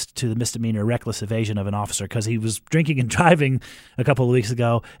contest to the misdemeanor reckless evasion of an officer because he was drinking and driving a couple of weeks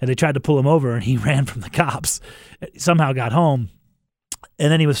ago, and they tried to pull him over, and he ran from the cops. Somehow got home,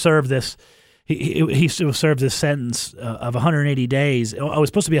 and then he was served this. He was served this sentence of 180 days. It was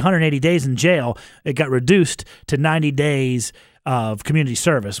supposed to be 180 days in jail. It got reduced to 90 days of community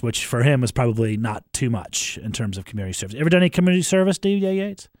service, which for him was probably not too much in terms of community service. Ever done any community service, DJ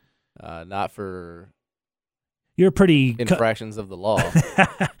Yates? Not for. You're pretty infractions of the law.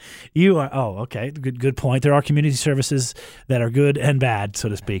 You are. Oh, okay. Good point. There are community services that are good and bad, so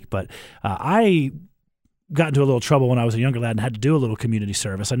to speak. But I got into a little trouble when I was a younger lad and had to do a little community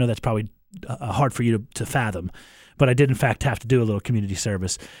service. I know that's probably hard for you to fathom, but I did in fact have to do a little community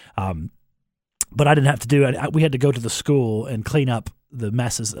service. But I didn't have to do it. We had to go to the school and clean up the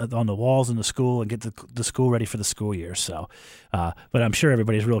messes on the walls in the school and get the school ready for the school year. So, but I'm sure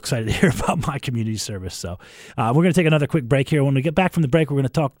everybody's real excited to hear about my community service. So we're going to take another quick break here. When we get back from the break, we're going to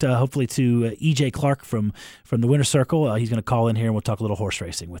talk hopefully to E.J. Clark from the Winter Circle. He's going to call in here and we'll talk a little horse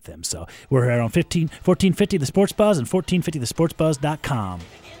racing with him. So we're here on 1450 The Sports Buzz and 1450thesportsbuzz.com.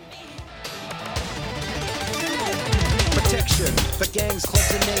 Protection for gangs,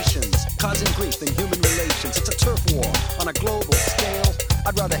 clubs, and nations, causing grief in human relations. It's a turf war on a global scale.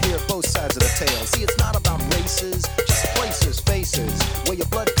 I'd rather hear both sides of the tale. See, it's not about races, just places, faces. Where your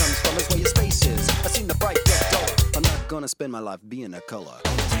blood comes from is where your space is. I seen the bright get dull. I'm not gonna spend my life being a color.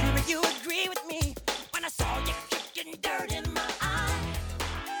 Tell me you agree with me when I saw you kicking dirt in my eye.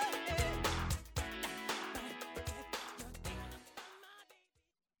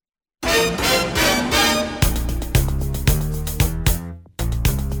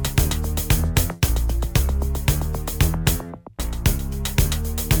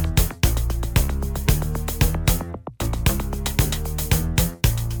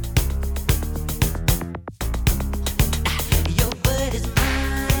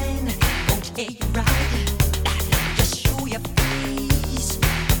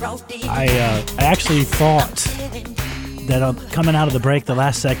 I actually thought that coming out of the break, the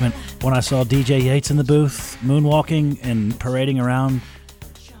last segment, when I saw DJ Yates in the booth, moonwalking and parading around,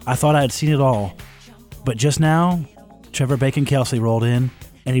 I thought I had seen it all. But just now, Trevor Bacon-Kelsey rolled in,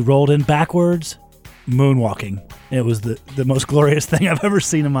 and he rolled in backwards, moonwalking. It was the most glorious thing I've ever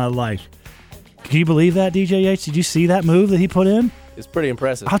seen in my life. Can you believe that, DJ Yates? Did you see that move that he put in? It's pretty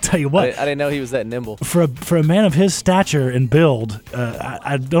impressive. I'll tell you what. I didn't know he was that nimble. For a man of his stature and build,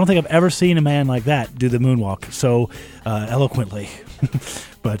 I don't think I've ever seen a man like that do the moonwalk so eloquently.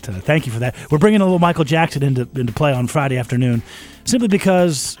 But thank you for that. We're bringing a little Michael Jackson into play on Friday afternoon, simply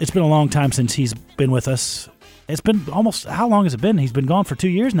because it's been a long time since he's been with us. It's been almost, how long has it been? He's been gone for 2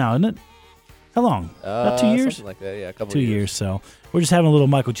 years now, isn't it? How long? About 2 years? Something like that, yeah, a couple 2 of years. So we're just having a little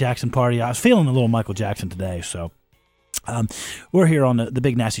Michael Jackson party. I was feeling a little Michael Jackson today, so. We're here on the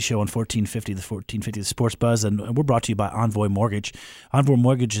Big Nasty Show on 1450, the 1450 The Sports Buzz, and we're brought to you by Envoy Mortgage. Envoy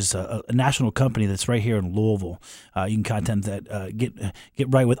Mortgage is a national company that's right here in Louisville. You can contact that,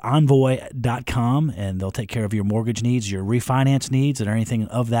 get right with envoy.com, and they'll take care of your mortgage needs, your refinance needs, and anything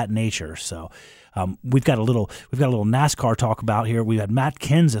of that nature. So we've got a little NASCAR talk about here. We had Matt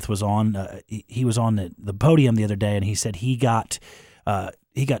Kenseth was on. He was on the podium the other day, and he said he got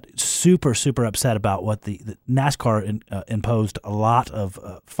super, super upset about what the NASCAR imposed a lot of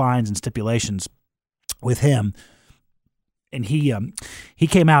fines and stipulations with him. And he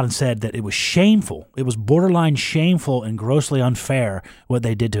came out and said that it was shameful. It was borderline shameful and grossly unfair what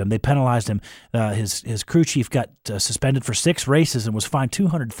they did to him. They penalized him. His crew chief got suspended for 6 races and was fined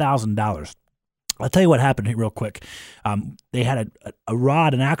 $200,000. I'll tell you what happened here real quick. They had a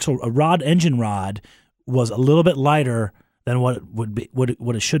rod, engine rod was a little bit lighter than what it would be,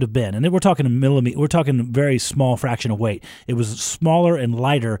 what it should have been, and then we're talking a millimeter. We're talking a very small fraction of weight. It was smaller and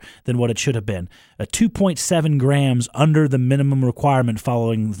lighter than what it should have been. 2.7 grams under the minimum requirement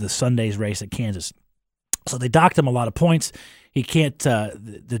following the Sunday's race at Kansas. So they docked him a lot of points. He can't.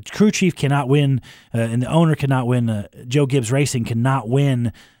 The crew chief cannot win, and the owner cannot win. Joe Gibbs Racing cannot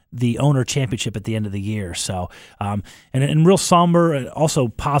win the owner championship at the end of the year. So, and in real somber, also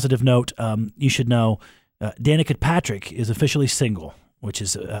positive note, you should know. Danica Patrick is officially single, which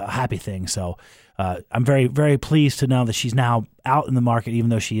is a happy thing. So I'm very, very pleased to know that she's now out in the market, even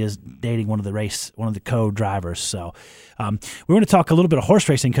though she is dating one of the co-drivers. So we're going to talk a little bit of horse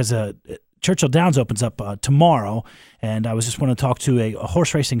racing because Churchill Downs opens up tomorrow, and I was just want to talk to a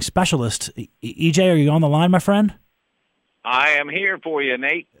horse racing specialist. EJ, are you on the line, my friend? I am here for you,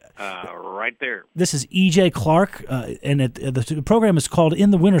 Nate. Right there. This is EJ Clark, and the program is called In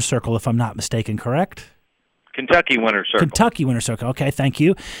the Winner's Circle, if I'm not mistaken, correct? Kentucky Winner's Circle. Kentucky Winner's Circle. Okay, thank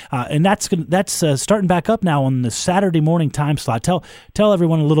you. And that's starting back up now on the Saturday morning time slot. Tell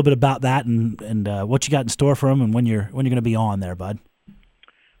everyone a little bit about that and what you got in store for them and when you're going to be on there, bud.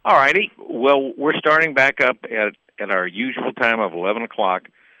 All righty. Well, we're starting back up at our usual time of 11 o'clock.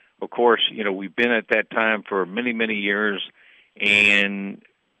 Of course, we've been at that time for many, many years, and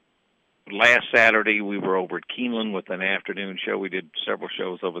last Saturday, we were over at Keeneland with an afternoon show. We did several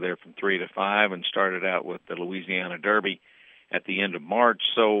shows over there from 3 to 5 and started out with the Louisiana Derby at the end of March.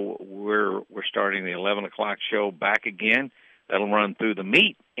 So we're starting the 11 o'clock show back again. That'll run through the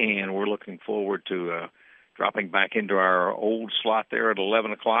meet, and we're looking forward to dropping back into our old slot there at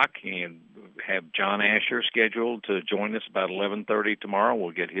 11 o'clock and have John Asher scheduled to join us about 11:30 tomorrow.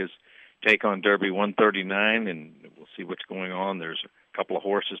 We'll get his take on Derby 139, and we'll see what's going on. There's a couple of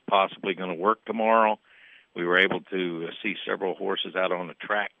horses possibly going to work tomorrow. We were able to see several horses out on the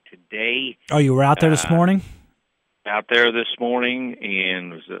track today. Oh, you were out there this morning? Out there this morning,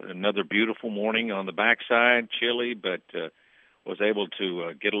 and it was another beautiful morning on the backside, chilly, but was able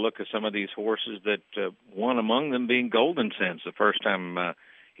to get a look at some of these horses that one among them being Golden Sense, the first time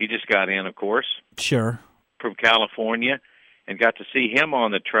he just got in, of course. Sure. From California. And got to see him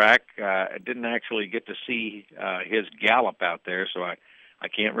on the track. I didn't actually get to see his gallop out there, so I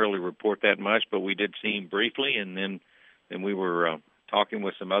can't really report that much, but we did see him briefly, and then we were talking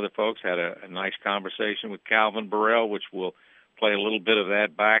with some other folks, had a nice conversation with Calvin Burrell, which we'll play a little bit of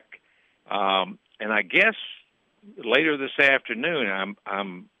that back. And I guess later this afternoon,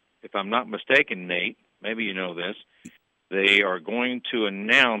 if I'm not mistaken, Nate, maybe you know this, they are going to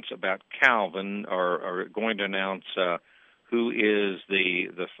announce about Calvin, or are going to announce who is the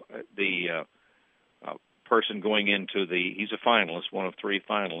person going into he's a finalist, one of 3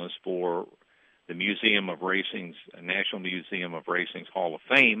 finalists for the Museum of Racing's, National Museum of Racing's Hall of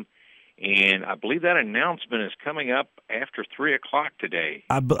Fame. And I believe that announcement is coming up after 3 o'clock today.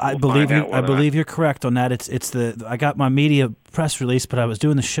 I believe you're correct on that. I got my media press release, but I was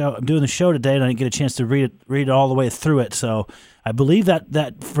doing the show. I'm doing the show today, and I didn't get a chance to read it all the way through it. So I believe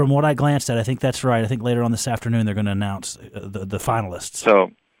that from what I glanced at, I think that's right. I think later on this afternoon they're going to announce the finalists.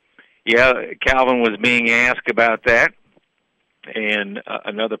 So, yeah, Calvin was being asked about that, and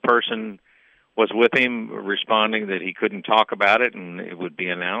another person was with him responding that he couldn't talk about it and it would be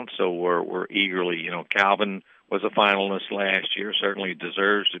announced. So we're eagerly, Calvin was a finalist last year, certainly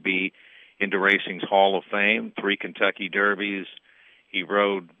deserves to be into racing's Hall of Fame, 3 Kentucky Derbies, he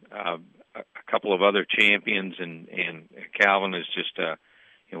rode a couple of other champions, and Calvin is just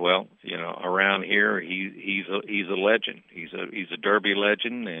around here he's a legend. He's a Derby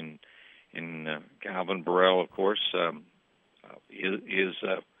legend, and Calvin Burrell, of course, is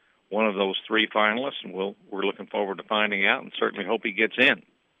one of those three finalists, and we're looking forward to finding out, and certainly hope he gets in.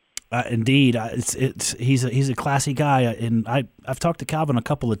 Indeed, he's a classy guy, and I've talked to Calvin a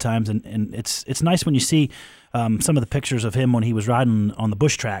couple of times, and it's nice when you see some of the pictures of him when he was riding on the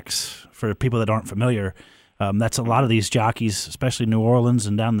bush tracks. For people that aren't familiar, that's a lot of these jockeys, especially New Orleans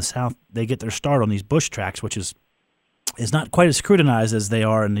and down the south. They get their start on these bush tracks, which is not quite as scrutinized as they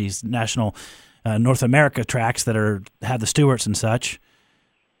are in these national North America tracks that have the Stewarts and such.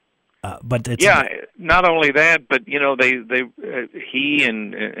 But it's, not only that, but he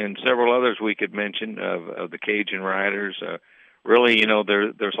and several others we could mention of the Cajun riders. Really,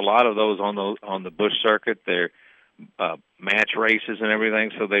 there's a lot of those on the bush circuit. They're match races and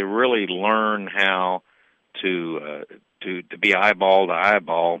everything, so they really learn how to be eyeball to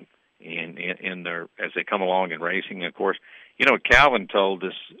eyeball in their as they come along in racing. Of course, Calvin told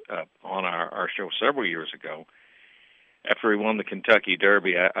us on our show several years ago, after he won the Kentucky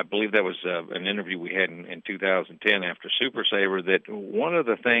Derby. I believe that was an interview we had in 2010 after Super Sabre, that one of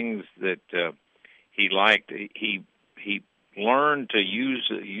the things that he liked, he learned to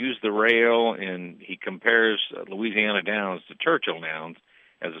use the rail, and he compares Louisiana Downs to Churchill Downs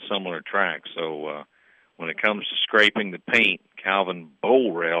as a similar track. So when it comes to scraping the paint, Calvin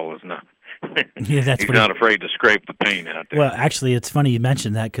Bull Rail is not. Yeah, he's not afraid to scrape the paint out there. Well, actually, it's funny you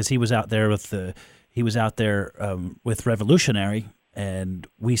mentioned that, because he was out there with Revolutionary, and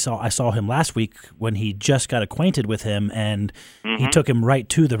I saw him last week when he just got acquainted with him, and he took him right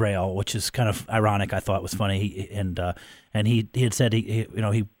to the rail, which is kind of ironic. I thought it was funny, and he had said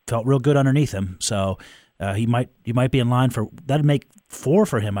he felt real good underneath him, so he might be in line for that'd make 4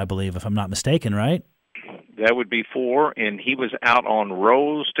 for him, I believe, if I'm not mistaken, right? That would be 4, and he was out on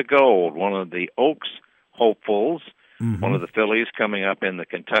Rose to Gold, one of the Oaks hopefuls, one of the fillies coming up in the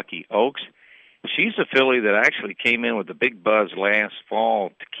Kentucky Oaks. She's a filly that actually came in with a big buzz last fall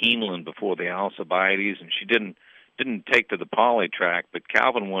to Keeneland before the Alcibiades, and she didn't take to the Poly track, but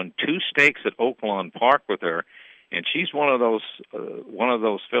Calvin won 2 stakes at Oaklawn Park with her, and she's one of those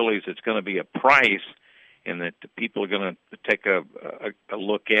fillies that's going to be a price, and that people are going to take a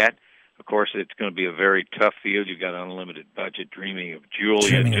look at. Of course, it's going to be a very tough field. You've got unlimited budget. Dreaming of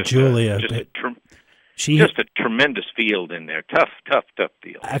Julia. Just a tremendous field in there. Tough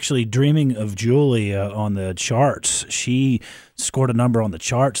field. Actually, Dreaming of Julia on the charts, she scored a number on the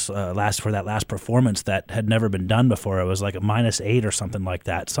charts for that last performance that had never been done before. It was like a -8 or something like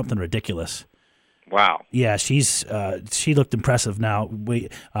that, something ridiculous. Wow. Yeah, she looked impressive. Now and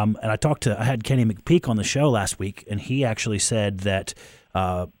I had Kenny McPeak on the show last week, and he actually said that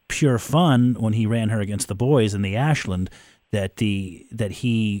Pure Fun, when he ran her against the boys in the Ashland, that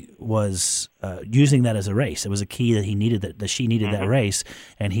he was using that as a race. It was a key that he needed, that she needed that race,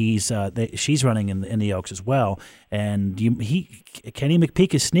 and she's running in the Oaks as well. And Kenny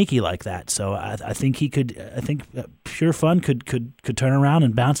McPeak is sneaky like that, so I think he could. I think Pure Fun could turn around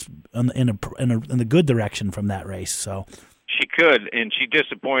and bounce in the good direction from that race. So. She could, and she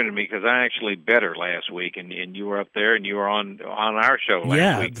disappointed me because I actually bet her last week, and you were up there, and you were on our show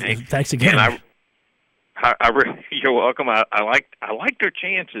last week. Yeah, thanks again. And you're welcome. I liked her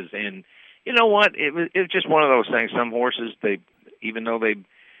chances, and you know what? It was just one of those things. Some horses, even though they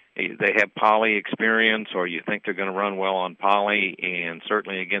have Poly experience, or you think they're going to run well on Poly, and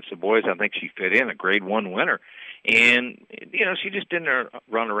certainly against the boys, I think she fit in, a Grade 1 winner. And, she just didn't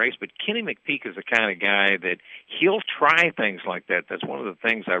run a race. But Kenny McPeak is the kind of guy that he'll try things like that. That's one of the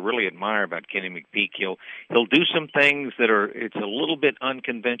things I really admire about Kenny McPeak. He'll do some things it's a little bit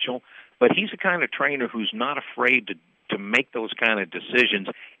unconventional, but he's the kind of trainer who's not afraid to make those kind of decisions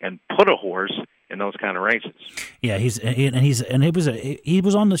and put a horse in those kind of races. Yeah, he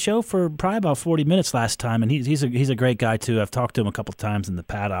was on the show for probably about 40 minutes last time, and he's a great guy too. I've talked to him a couple of times in the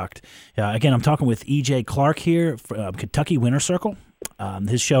paddock. Again, I'm talking with E.J. Clark here for Kentucky Winter Circle.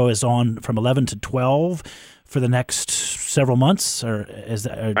 His show is on from 11 to 12 for the next several months,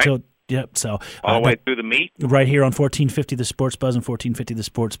 Right. Yep. So all the way through the meet, right here on 1450 The Sports Buzz and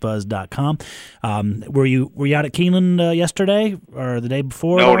 1450thesportsbuzz.com. Were you out at Keeneland yesterday or the day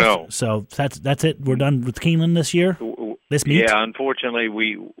before? No. So that's it. We're done with Keeneland this year. This meet. Yeah, unfortunately,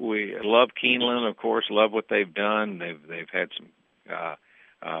 we love Keeneland. Of course, love what they've done. They've had some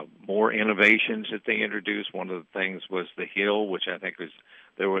more innovations that they introduced. One of the things was the hill, which I think was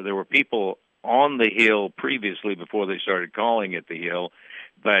there were people on the hill previously before they started calling it the hill.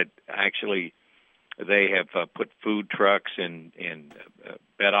 But actually, They have put food trucks and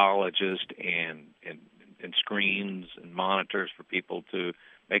betologists and screens and monitors for people to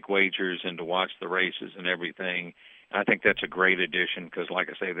make wagers and to watch the races and everything. I think that's a great addition because, like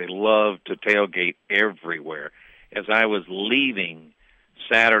I say, they love to tailgate everywhere. As I was leaving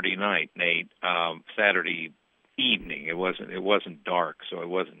Saturday night, Nate, Saturday evening, it wasn't dark, so it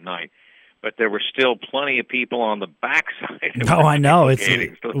wasn't night, but there were still plenty of people on the backside. Oh, I know. I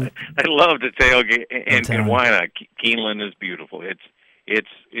love to tailgate, and why not? Keeneland is beautiful. It's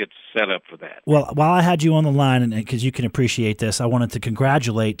set up for that. Well, while I had you on the line, and because you can appreciate this, I wanted to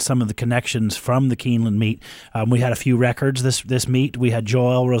congratulate some of the connections from the Keeneland meet. We had a few records this meet. We had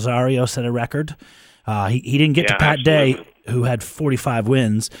Joel Rosario set a record. He didn't get to Pat absolutely. Day, who had 45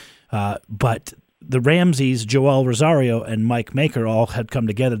 wins, but the Ramseys, Joel Rosario, and Mike Maker all had come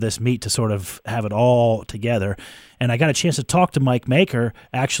together this meet to sort of have it all together. And I got a chance to talk to Mike Maker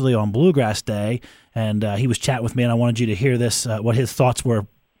actually on Bluegrass Day, and he was chatting with me, and I wanted you to hear this, what his thoughts were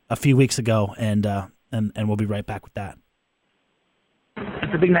a few weeks ago, and we'll be right back with that.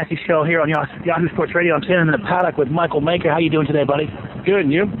 It's the Big Nasty Show here on Yahoo Sports Radio. I'm standing in the paddock with Michael Maker. How you doing today, buddy? Good,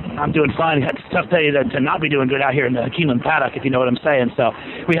 and you? I'm doing fine. It's a tough day to not be doing good out here in the Keeneland paddock, if you know what I'm saying. So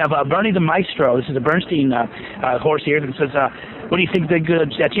we have Bernie the Maestro. This is a Bernstein horse here. That says, what do you think? The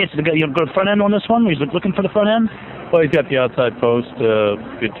good chances to go to the front end on this one? He's looking for the front end. Well, he's got the outside post,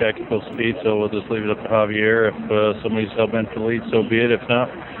 good technical speed, so we'll just leave it up to Javier. If somebody's hell bent for the lead, so be it. If not,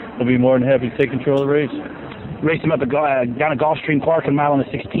 we'll be more than happy to take control of the race. Raced him up down at Gulfstream Park a mile on the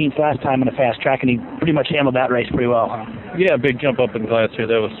 16th last time in a fast track, and he pretty much handled that race pretty well, huh? Yeah, big jump up in class here.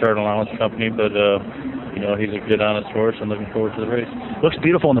 That was Start Allowance Company, but he's a good, honest horse. I'm looking forward to the race. Looks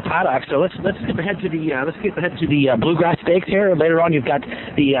beautiful in the paddock. So let's skip ahead to the Bluegrass Stakes here. Later on, you've got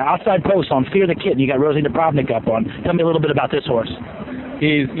the outside post on Fear the Kitten. You got Rosie Dubrovnik up on. Tell me a little bit about this horse.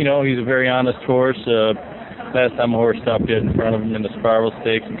 He's a very honest horse. Last time a horse stopped dead in front of him in the Spiral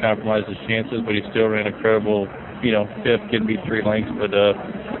Stakes and compromised his chances, but he still ran a credible, fifth, getting beat 3 lengths, but a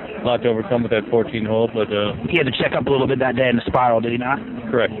lot to overcome with that 14 hole. But he had to check up a little bit that day in the Spiral, did he not?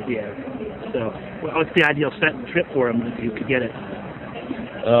 Correct. Yeah. So, what's the ideal set trip for him if you could get it?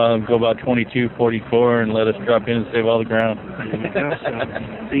 Go about 22:44 and let us drop in and save all the ground.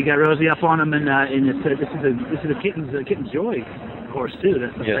 So you got Rosie up on him, and this is a kitten's joy horse too.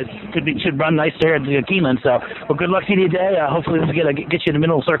 Yes. Should run nice there at Keeneland. So, well, good luck to you today. Hopefully we'll get you in the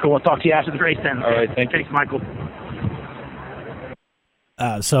middle of the circle. We'll talk to you after the race then. All right, thank you. Thanks, Michael.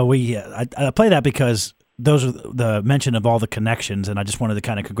 So I play that because those are the mention of all the connections, and I just wanted to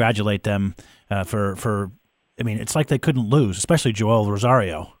kind of congratulate them for. I mean, it's like they couldn't lose, especially Joel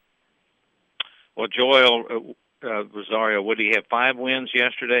Rosario. Well, Joel Rosario, would he have 5 wins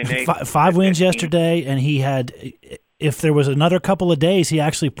yesterday, Nate? 5 wins yesterday, and he had. If there was another couple of days, he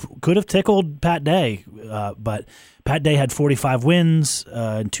actually could have tickled Pat Day, but Pat Day had 45 wins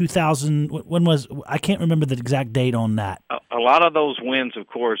in 2000. When was I can't remember the exact date on that. A lot of those wins, of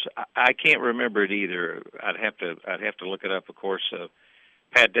course, I can't remember it either. I'd have to look it up. Of course,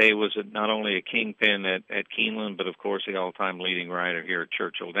 Pat Day was not only a kingpin at Keeneland, but of course the all-time leading rider here at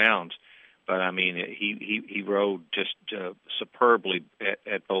Churchill Downs. But I mean, he rode just superbly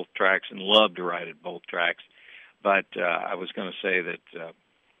at both tracks and loved to ride at both tracks. But I was going to say that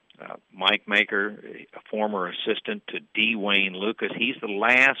Mike Maker, a former assistant to D. Wayne Lucas, he's the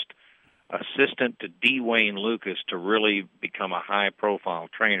last assistant to D. Wayne Lucas to really become a high-profile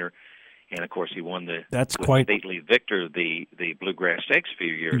trainer. And, of course, he won the stately victor the Bluegrass Stakes a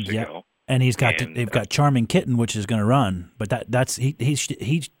few years ago. And they've got Charming Kitten, which is going to run. But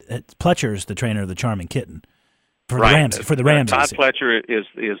Pletcher's the trainer of the Charming Kitten. For the Ramseys. Todd Pletcher is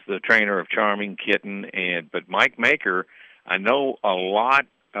the trainer of Charming Kitten, but Mike Maker, I know a lot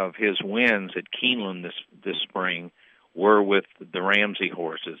of his wins at Keeneland this spring were with the Ramsey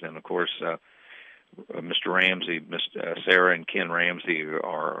horses, and of course, Mr. Ramsey, Sarah and Ken Ramsey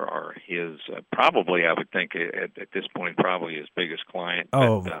are his probably, I would think at this point, probably his biggest client.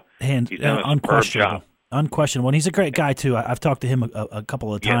 Oh, he's done a superb job. Unquestionable. And he's a great guy, too. I've talked to him a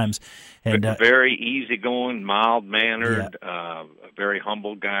couple of times. And very easygoing, mild-mannered, a very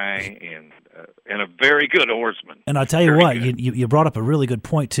humble guy, and a very good horseman. And I'll tell you what, you brought up a really good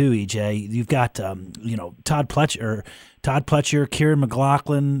point, too, EJ. You've got, Todd Pletcher, Kieran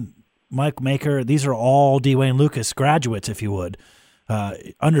McLaughlin, Mike Maker. These are all D. Wayne Lucas graduates, if you would,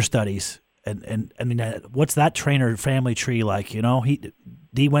 understudies. And I mean, what's that trainer family tree like,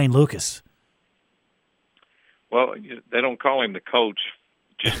 D. Wayne Lucas. Well, they don't call him the coach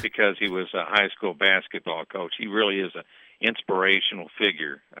just because he was a high school basketball coach. He really is an inspirational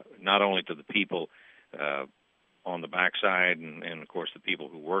figure, not only to the people on the backside, and of course the people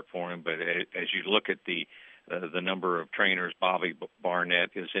who work for him. But as you look at the number of trainers, Bobby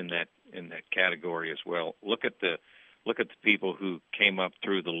Barnett is in that category as well. Look at the people who came up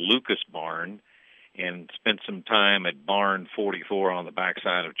through the Lucas barn and spent some time at barn 44 on the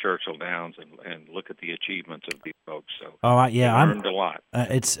backside of Churchill Downs, and look at the achievements of these folks. So I learned a lot.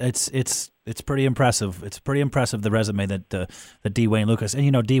 It's pretty impressive. It's pretty impressive, the resume that D. Wayne Lukas.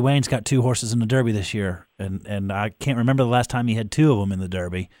 And D. Wayne's got 2 horses in the Derby this year, and I can't remember the last time he had 2 of them in the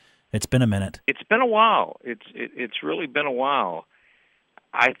Derby. It's been a minute. It's been a while. It's really been a while.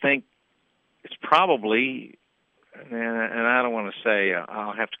 I think it's probably, and I don't want to say,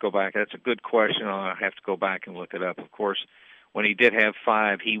 I'll have to go back. That's a good question. I'll have to go back and look it up. Of course, when he did have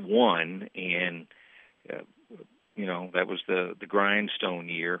 5, he won, and that was the grindstone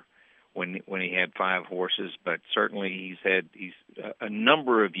year when he had 5 horses. But certainly he's a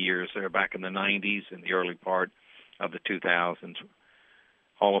number of years there, back in the 90s and the early part of the 2000s.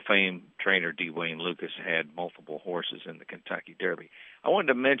 Hall of Fame trainer D. Wayne Lukas had multiple horses in the Kentucky Derby. I wanted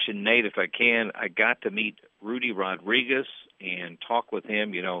to mention, Nate, if I can, I got to meet Rudy Rodriguez and talk with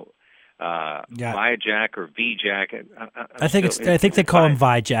him. Vijack or Vjack. I think they call him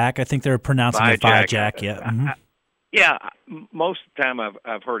Vijack. I think they're pronouncing it Vijack. Yeah. Mm-hmm. Most of the time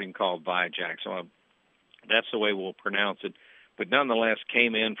I've heard him called Vijack, so that's the way we'll pronounce it. But nonetheless,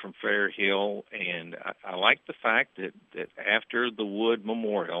 came in from Fair Hill, and I like the fact that after the Wood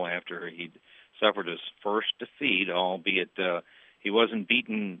Memorial, after he'd suffered his first defeat, albeit he wasn't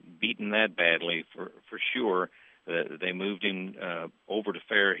beaten that badly for sure, they moved him over to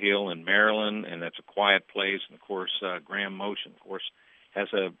Fair Hill in Maryland, and that's a quiet place. And of course, Graham Motion, of course,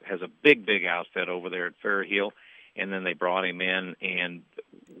 has a big outfit over there at Fair Hill. And then they brought him in, and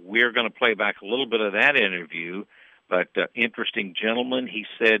we're going to play back a little bit of that interview. But interesting gentleman. He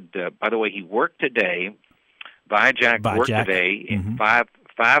said, by the way, he worked today. Vijack worked today in five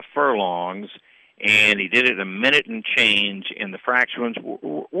furlongs, and he did it a minute and change, and the fractions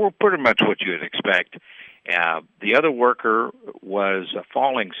were pretty much what you would expect. The other worker was a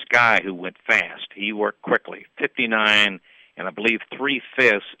Falling Sky, who went fast. He worked quickly, 59 and I believe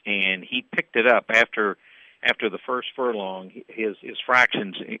 3/5, and he picked it up after the first furlong. His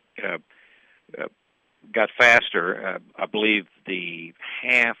fractions got faster. I believe the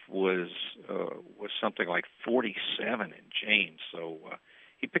half was something like 47 and change. So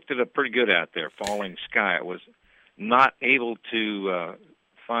he picked it up pretty good out there. Falling Sky. I was not able to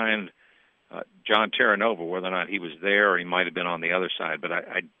find John Terranova, whether or not he was there or he might have been on the other side, but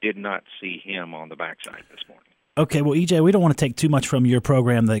I did not see him on the backside this morning. Okay, well, EJ, we don't want to take too much from your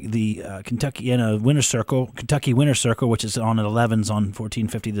program, the Kentucky Winner's Circle, which is on at 11s on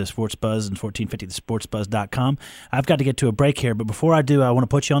 1450 The Sports Buzz and 1450thesportsbuzz.com. I've got to get to a break here, but before I do, I want to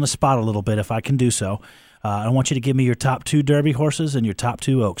put you on the spot a little bit, if I can do so. I want you to give me your top 2 Derby horses and your top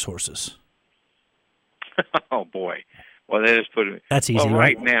 2 Oaks horses. Oh, boy. Well, that is pretty. That's easy, well,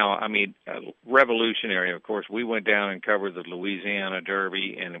 right? Right now, I mean, Revolutionary, of course. We went down and covered the Louisiana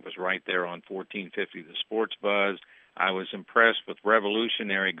Derby, and it was right there on 1450 The Sports Buzz. I was impressed with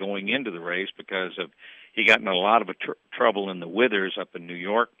Revolutionary going into the race because he got in a lot of trouble in the Withers up in New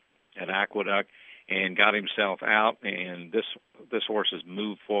York at Aqueduct and got himself out, and this horse has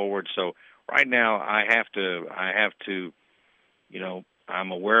moved forward. So right now, I have to,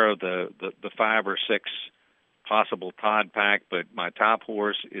 I'm aware of the 5 or 6 possible Todd Pack, but my top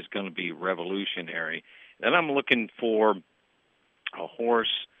horse is going to be Revolutionary. Then I'm looking for a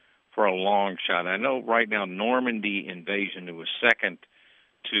horse for a long shot. I know right now Normandy Invasion, who was second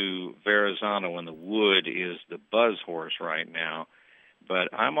to Verrazano in the Wood, is the buzz horse right now. But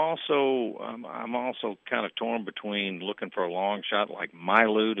I'm also kind of torn between looking for a long shot like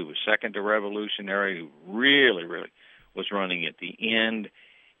Milude, who was second to Revolutionary, who really was running at the end.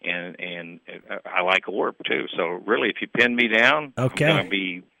 And I like Orb too. So really, if you pin me down,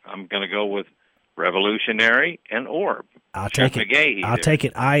 okay, I'm going to go with Revolutionary and Orb. I'll take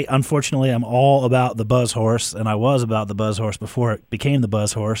it. I unfortunately am all about the Buzz horse, and I was about the Buzz horse before it became the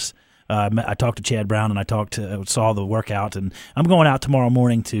Buzz horse. I talked to Chad Brown, and I saw the workout, and I'm going out tomorrow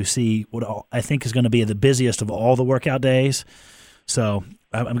morning to see what I think is going to be the busiest of all the workout days. So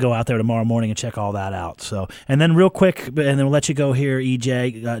I'm going to go out there tomorrow morning and check all that out. So, and then real quick, and then we'll let you go here,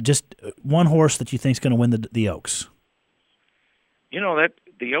 EJ. Just one horse that you think is going to win the Oaks. That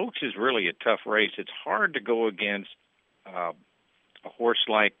the Oaks is really a tough race. It's hard to go against a horse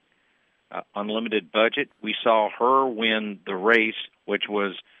like Unlimited Budget. We saw her win the race, which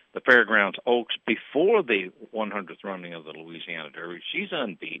was the Fairgrounds Oaks, before the 100th running of the Louisiana Derby. She's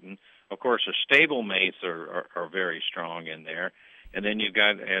unbeaten. Of course, her stablemates are very strong in there. And then you've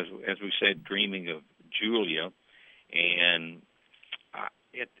got, as we said, Dreaming of Julia. And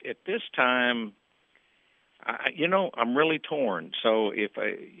at this time, I'm really torn. So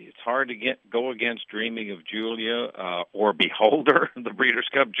it's hard to go against Dreaming of Julia or Beholder, the Breeders'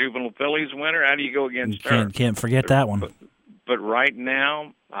 Cup Juvenile Fillies winner. How do you go against her? Can't forget that one. But right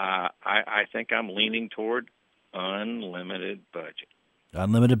now, I think I'm leaning toward Unlimited Budget.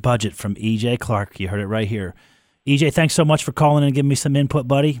 Unlimited Budget from E.J. Clark. You heard it right here. EJ, thanks so much for calling and giving me some input,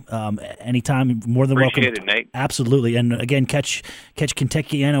 buddy. Anytime, more than welcome. Appreciate it, Nate. Absolutely. And again, catch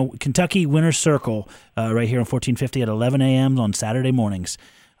Kentucky Winner's Circle right here on 1450 at 11 a.m. on Saturday mornings.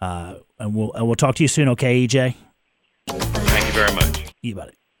 And we'll talk to you soon, okay, EJ? Thank you very much. You got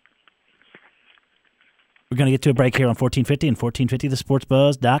it. We're going to get to a break here on 1450 and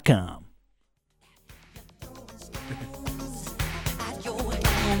 1450thesportsbuzz.com.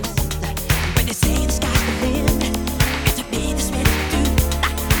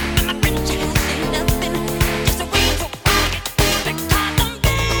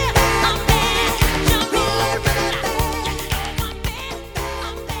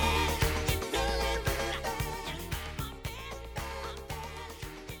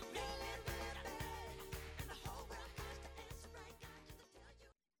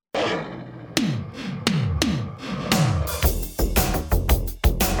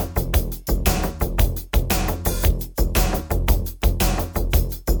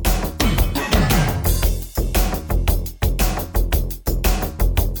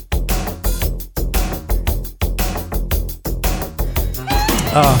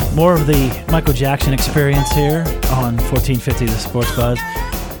 More of the Michael Jackson experience here on 1450 The Sports Buzz.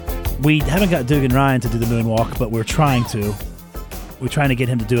 We haven't got Dugan Ryan to do the moonwalk, but we're trying to. We're trying to get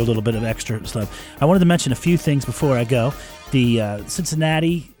him to do a little bit of extra stuff. I wanted to mention a few things before I go. The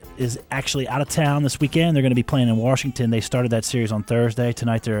Cincinnati is actually out of town this weekend. They're going to be playing in Washington. They started that series on Thursday.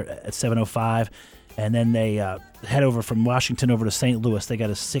 Tonight they're at 7:05. And then they head over from Washington over to St. Louis. They got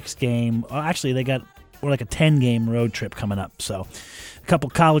a 6-game. Actually, they got like a 10-game road trip coming up. So a couple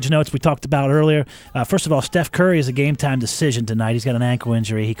college notes we talked about earlier. First of all, Steph Curry is a game-time decision tonight. He's got an ankle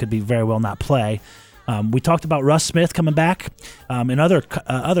injury. He could be very well not play. We talked about Russ Smith coming back. In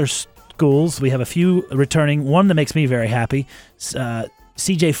other schools, we have a few returning. One that makes me very happy.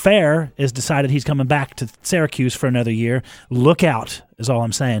 C.J. Fair has decided he's coming back to Syracuse for another year. Look out, is all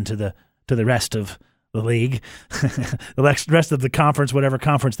I'm saying to the rest of the league, the rest of the conference, whatever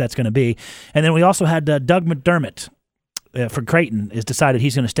conference that's going to be. And then we also had Doug McDermott for Creighton is decided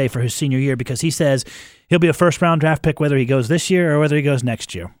he's going to stay for his senior year because he says he'll be a first-round draft pick whether he goes this year or whether he goes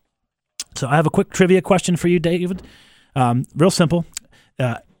next year. So I have a quick trivia question for you, David. Real simple.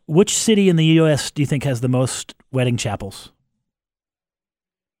 Which city in the U.S. do you think has the most wedding chapels?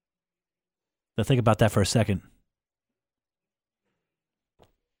 So think about that for a second.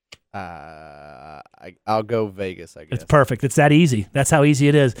 I'll go Vegas, I guess. It's perfect. It's that easy. That's how easy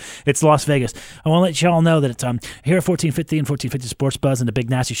it is. It's Las Vegas. I want to let you all know that it's here at 1450 and 1450 Sports Buzz and the Big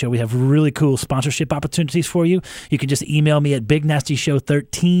Nasty Show, we have really cool sponsorship opportunities for you. You can just email me at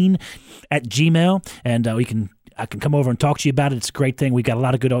bignastyshow13@gmail.com, and I can come over and talk to you about it. It's a great thing. We've got a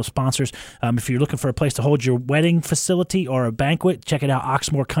lot of good old sponsors. If you're looking for a place to hold your wedding facility or a banquet, check it out,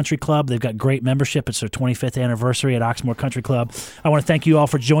 Oxmoor Country Club. They've got great membership. It's their 25th anniversary at Oxmoor Country Club. I want to thank you all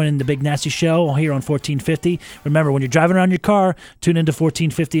for joining the Big Nasty Show here on 1450. Remember, when you're driving around your car, tune into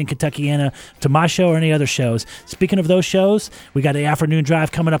 1450 in Kentuckiana to my show or any other shows. Speaking of those shows, we got the afternoon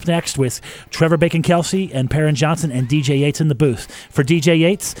drive coming up next with Trevor Bacon-Kelsey and Perrin Johnson and DJ Yates in the booth. For DJ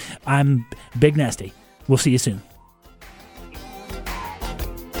Yates, I'm Big Nasty. We'll see you soon.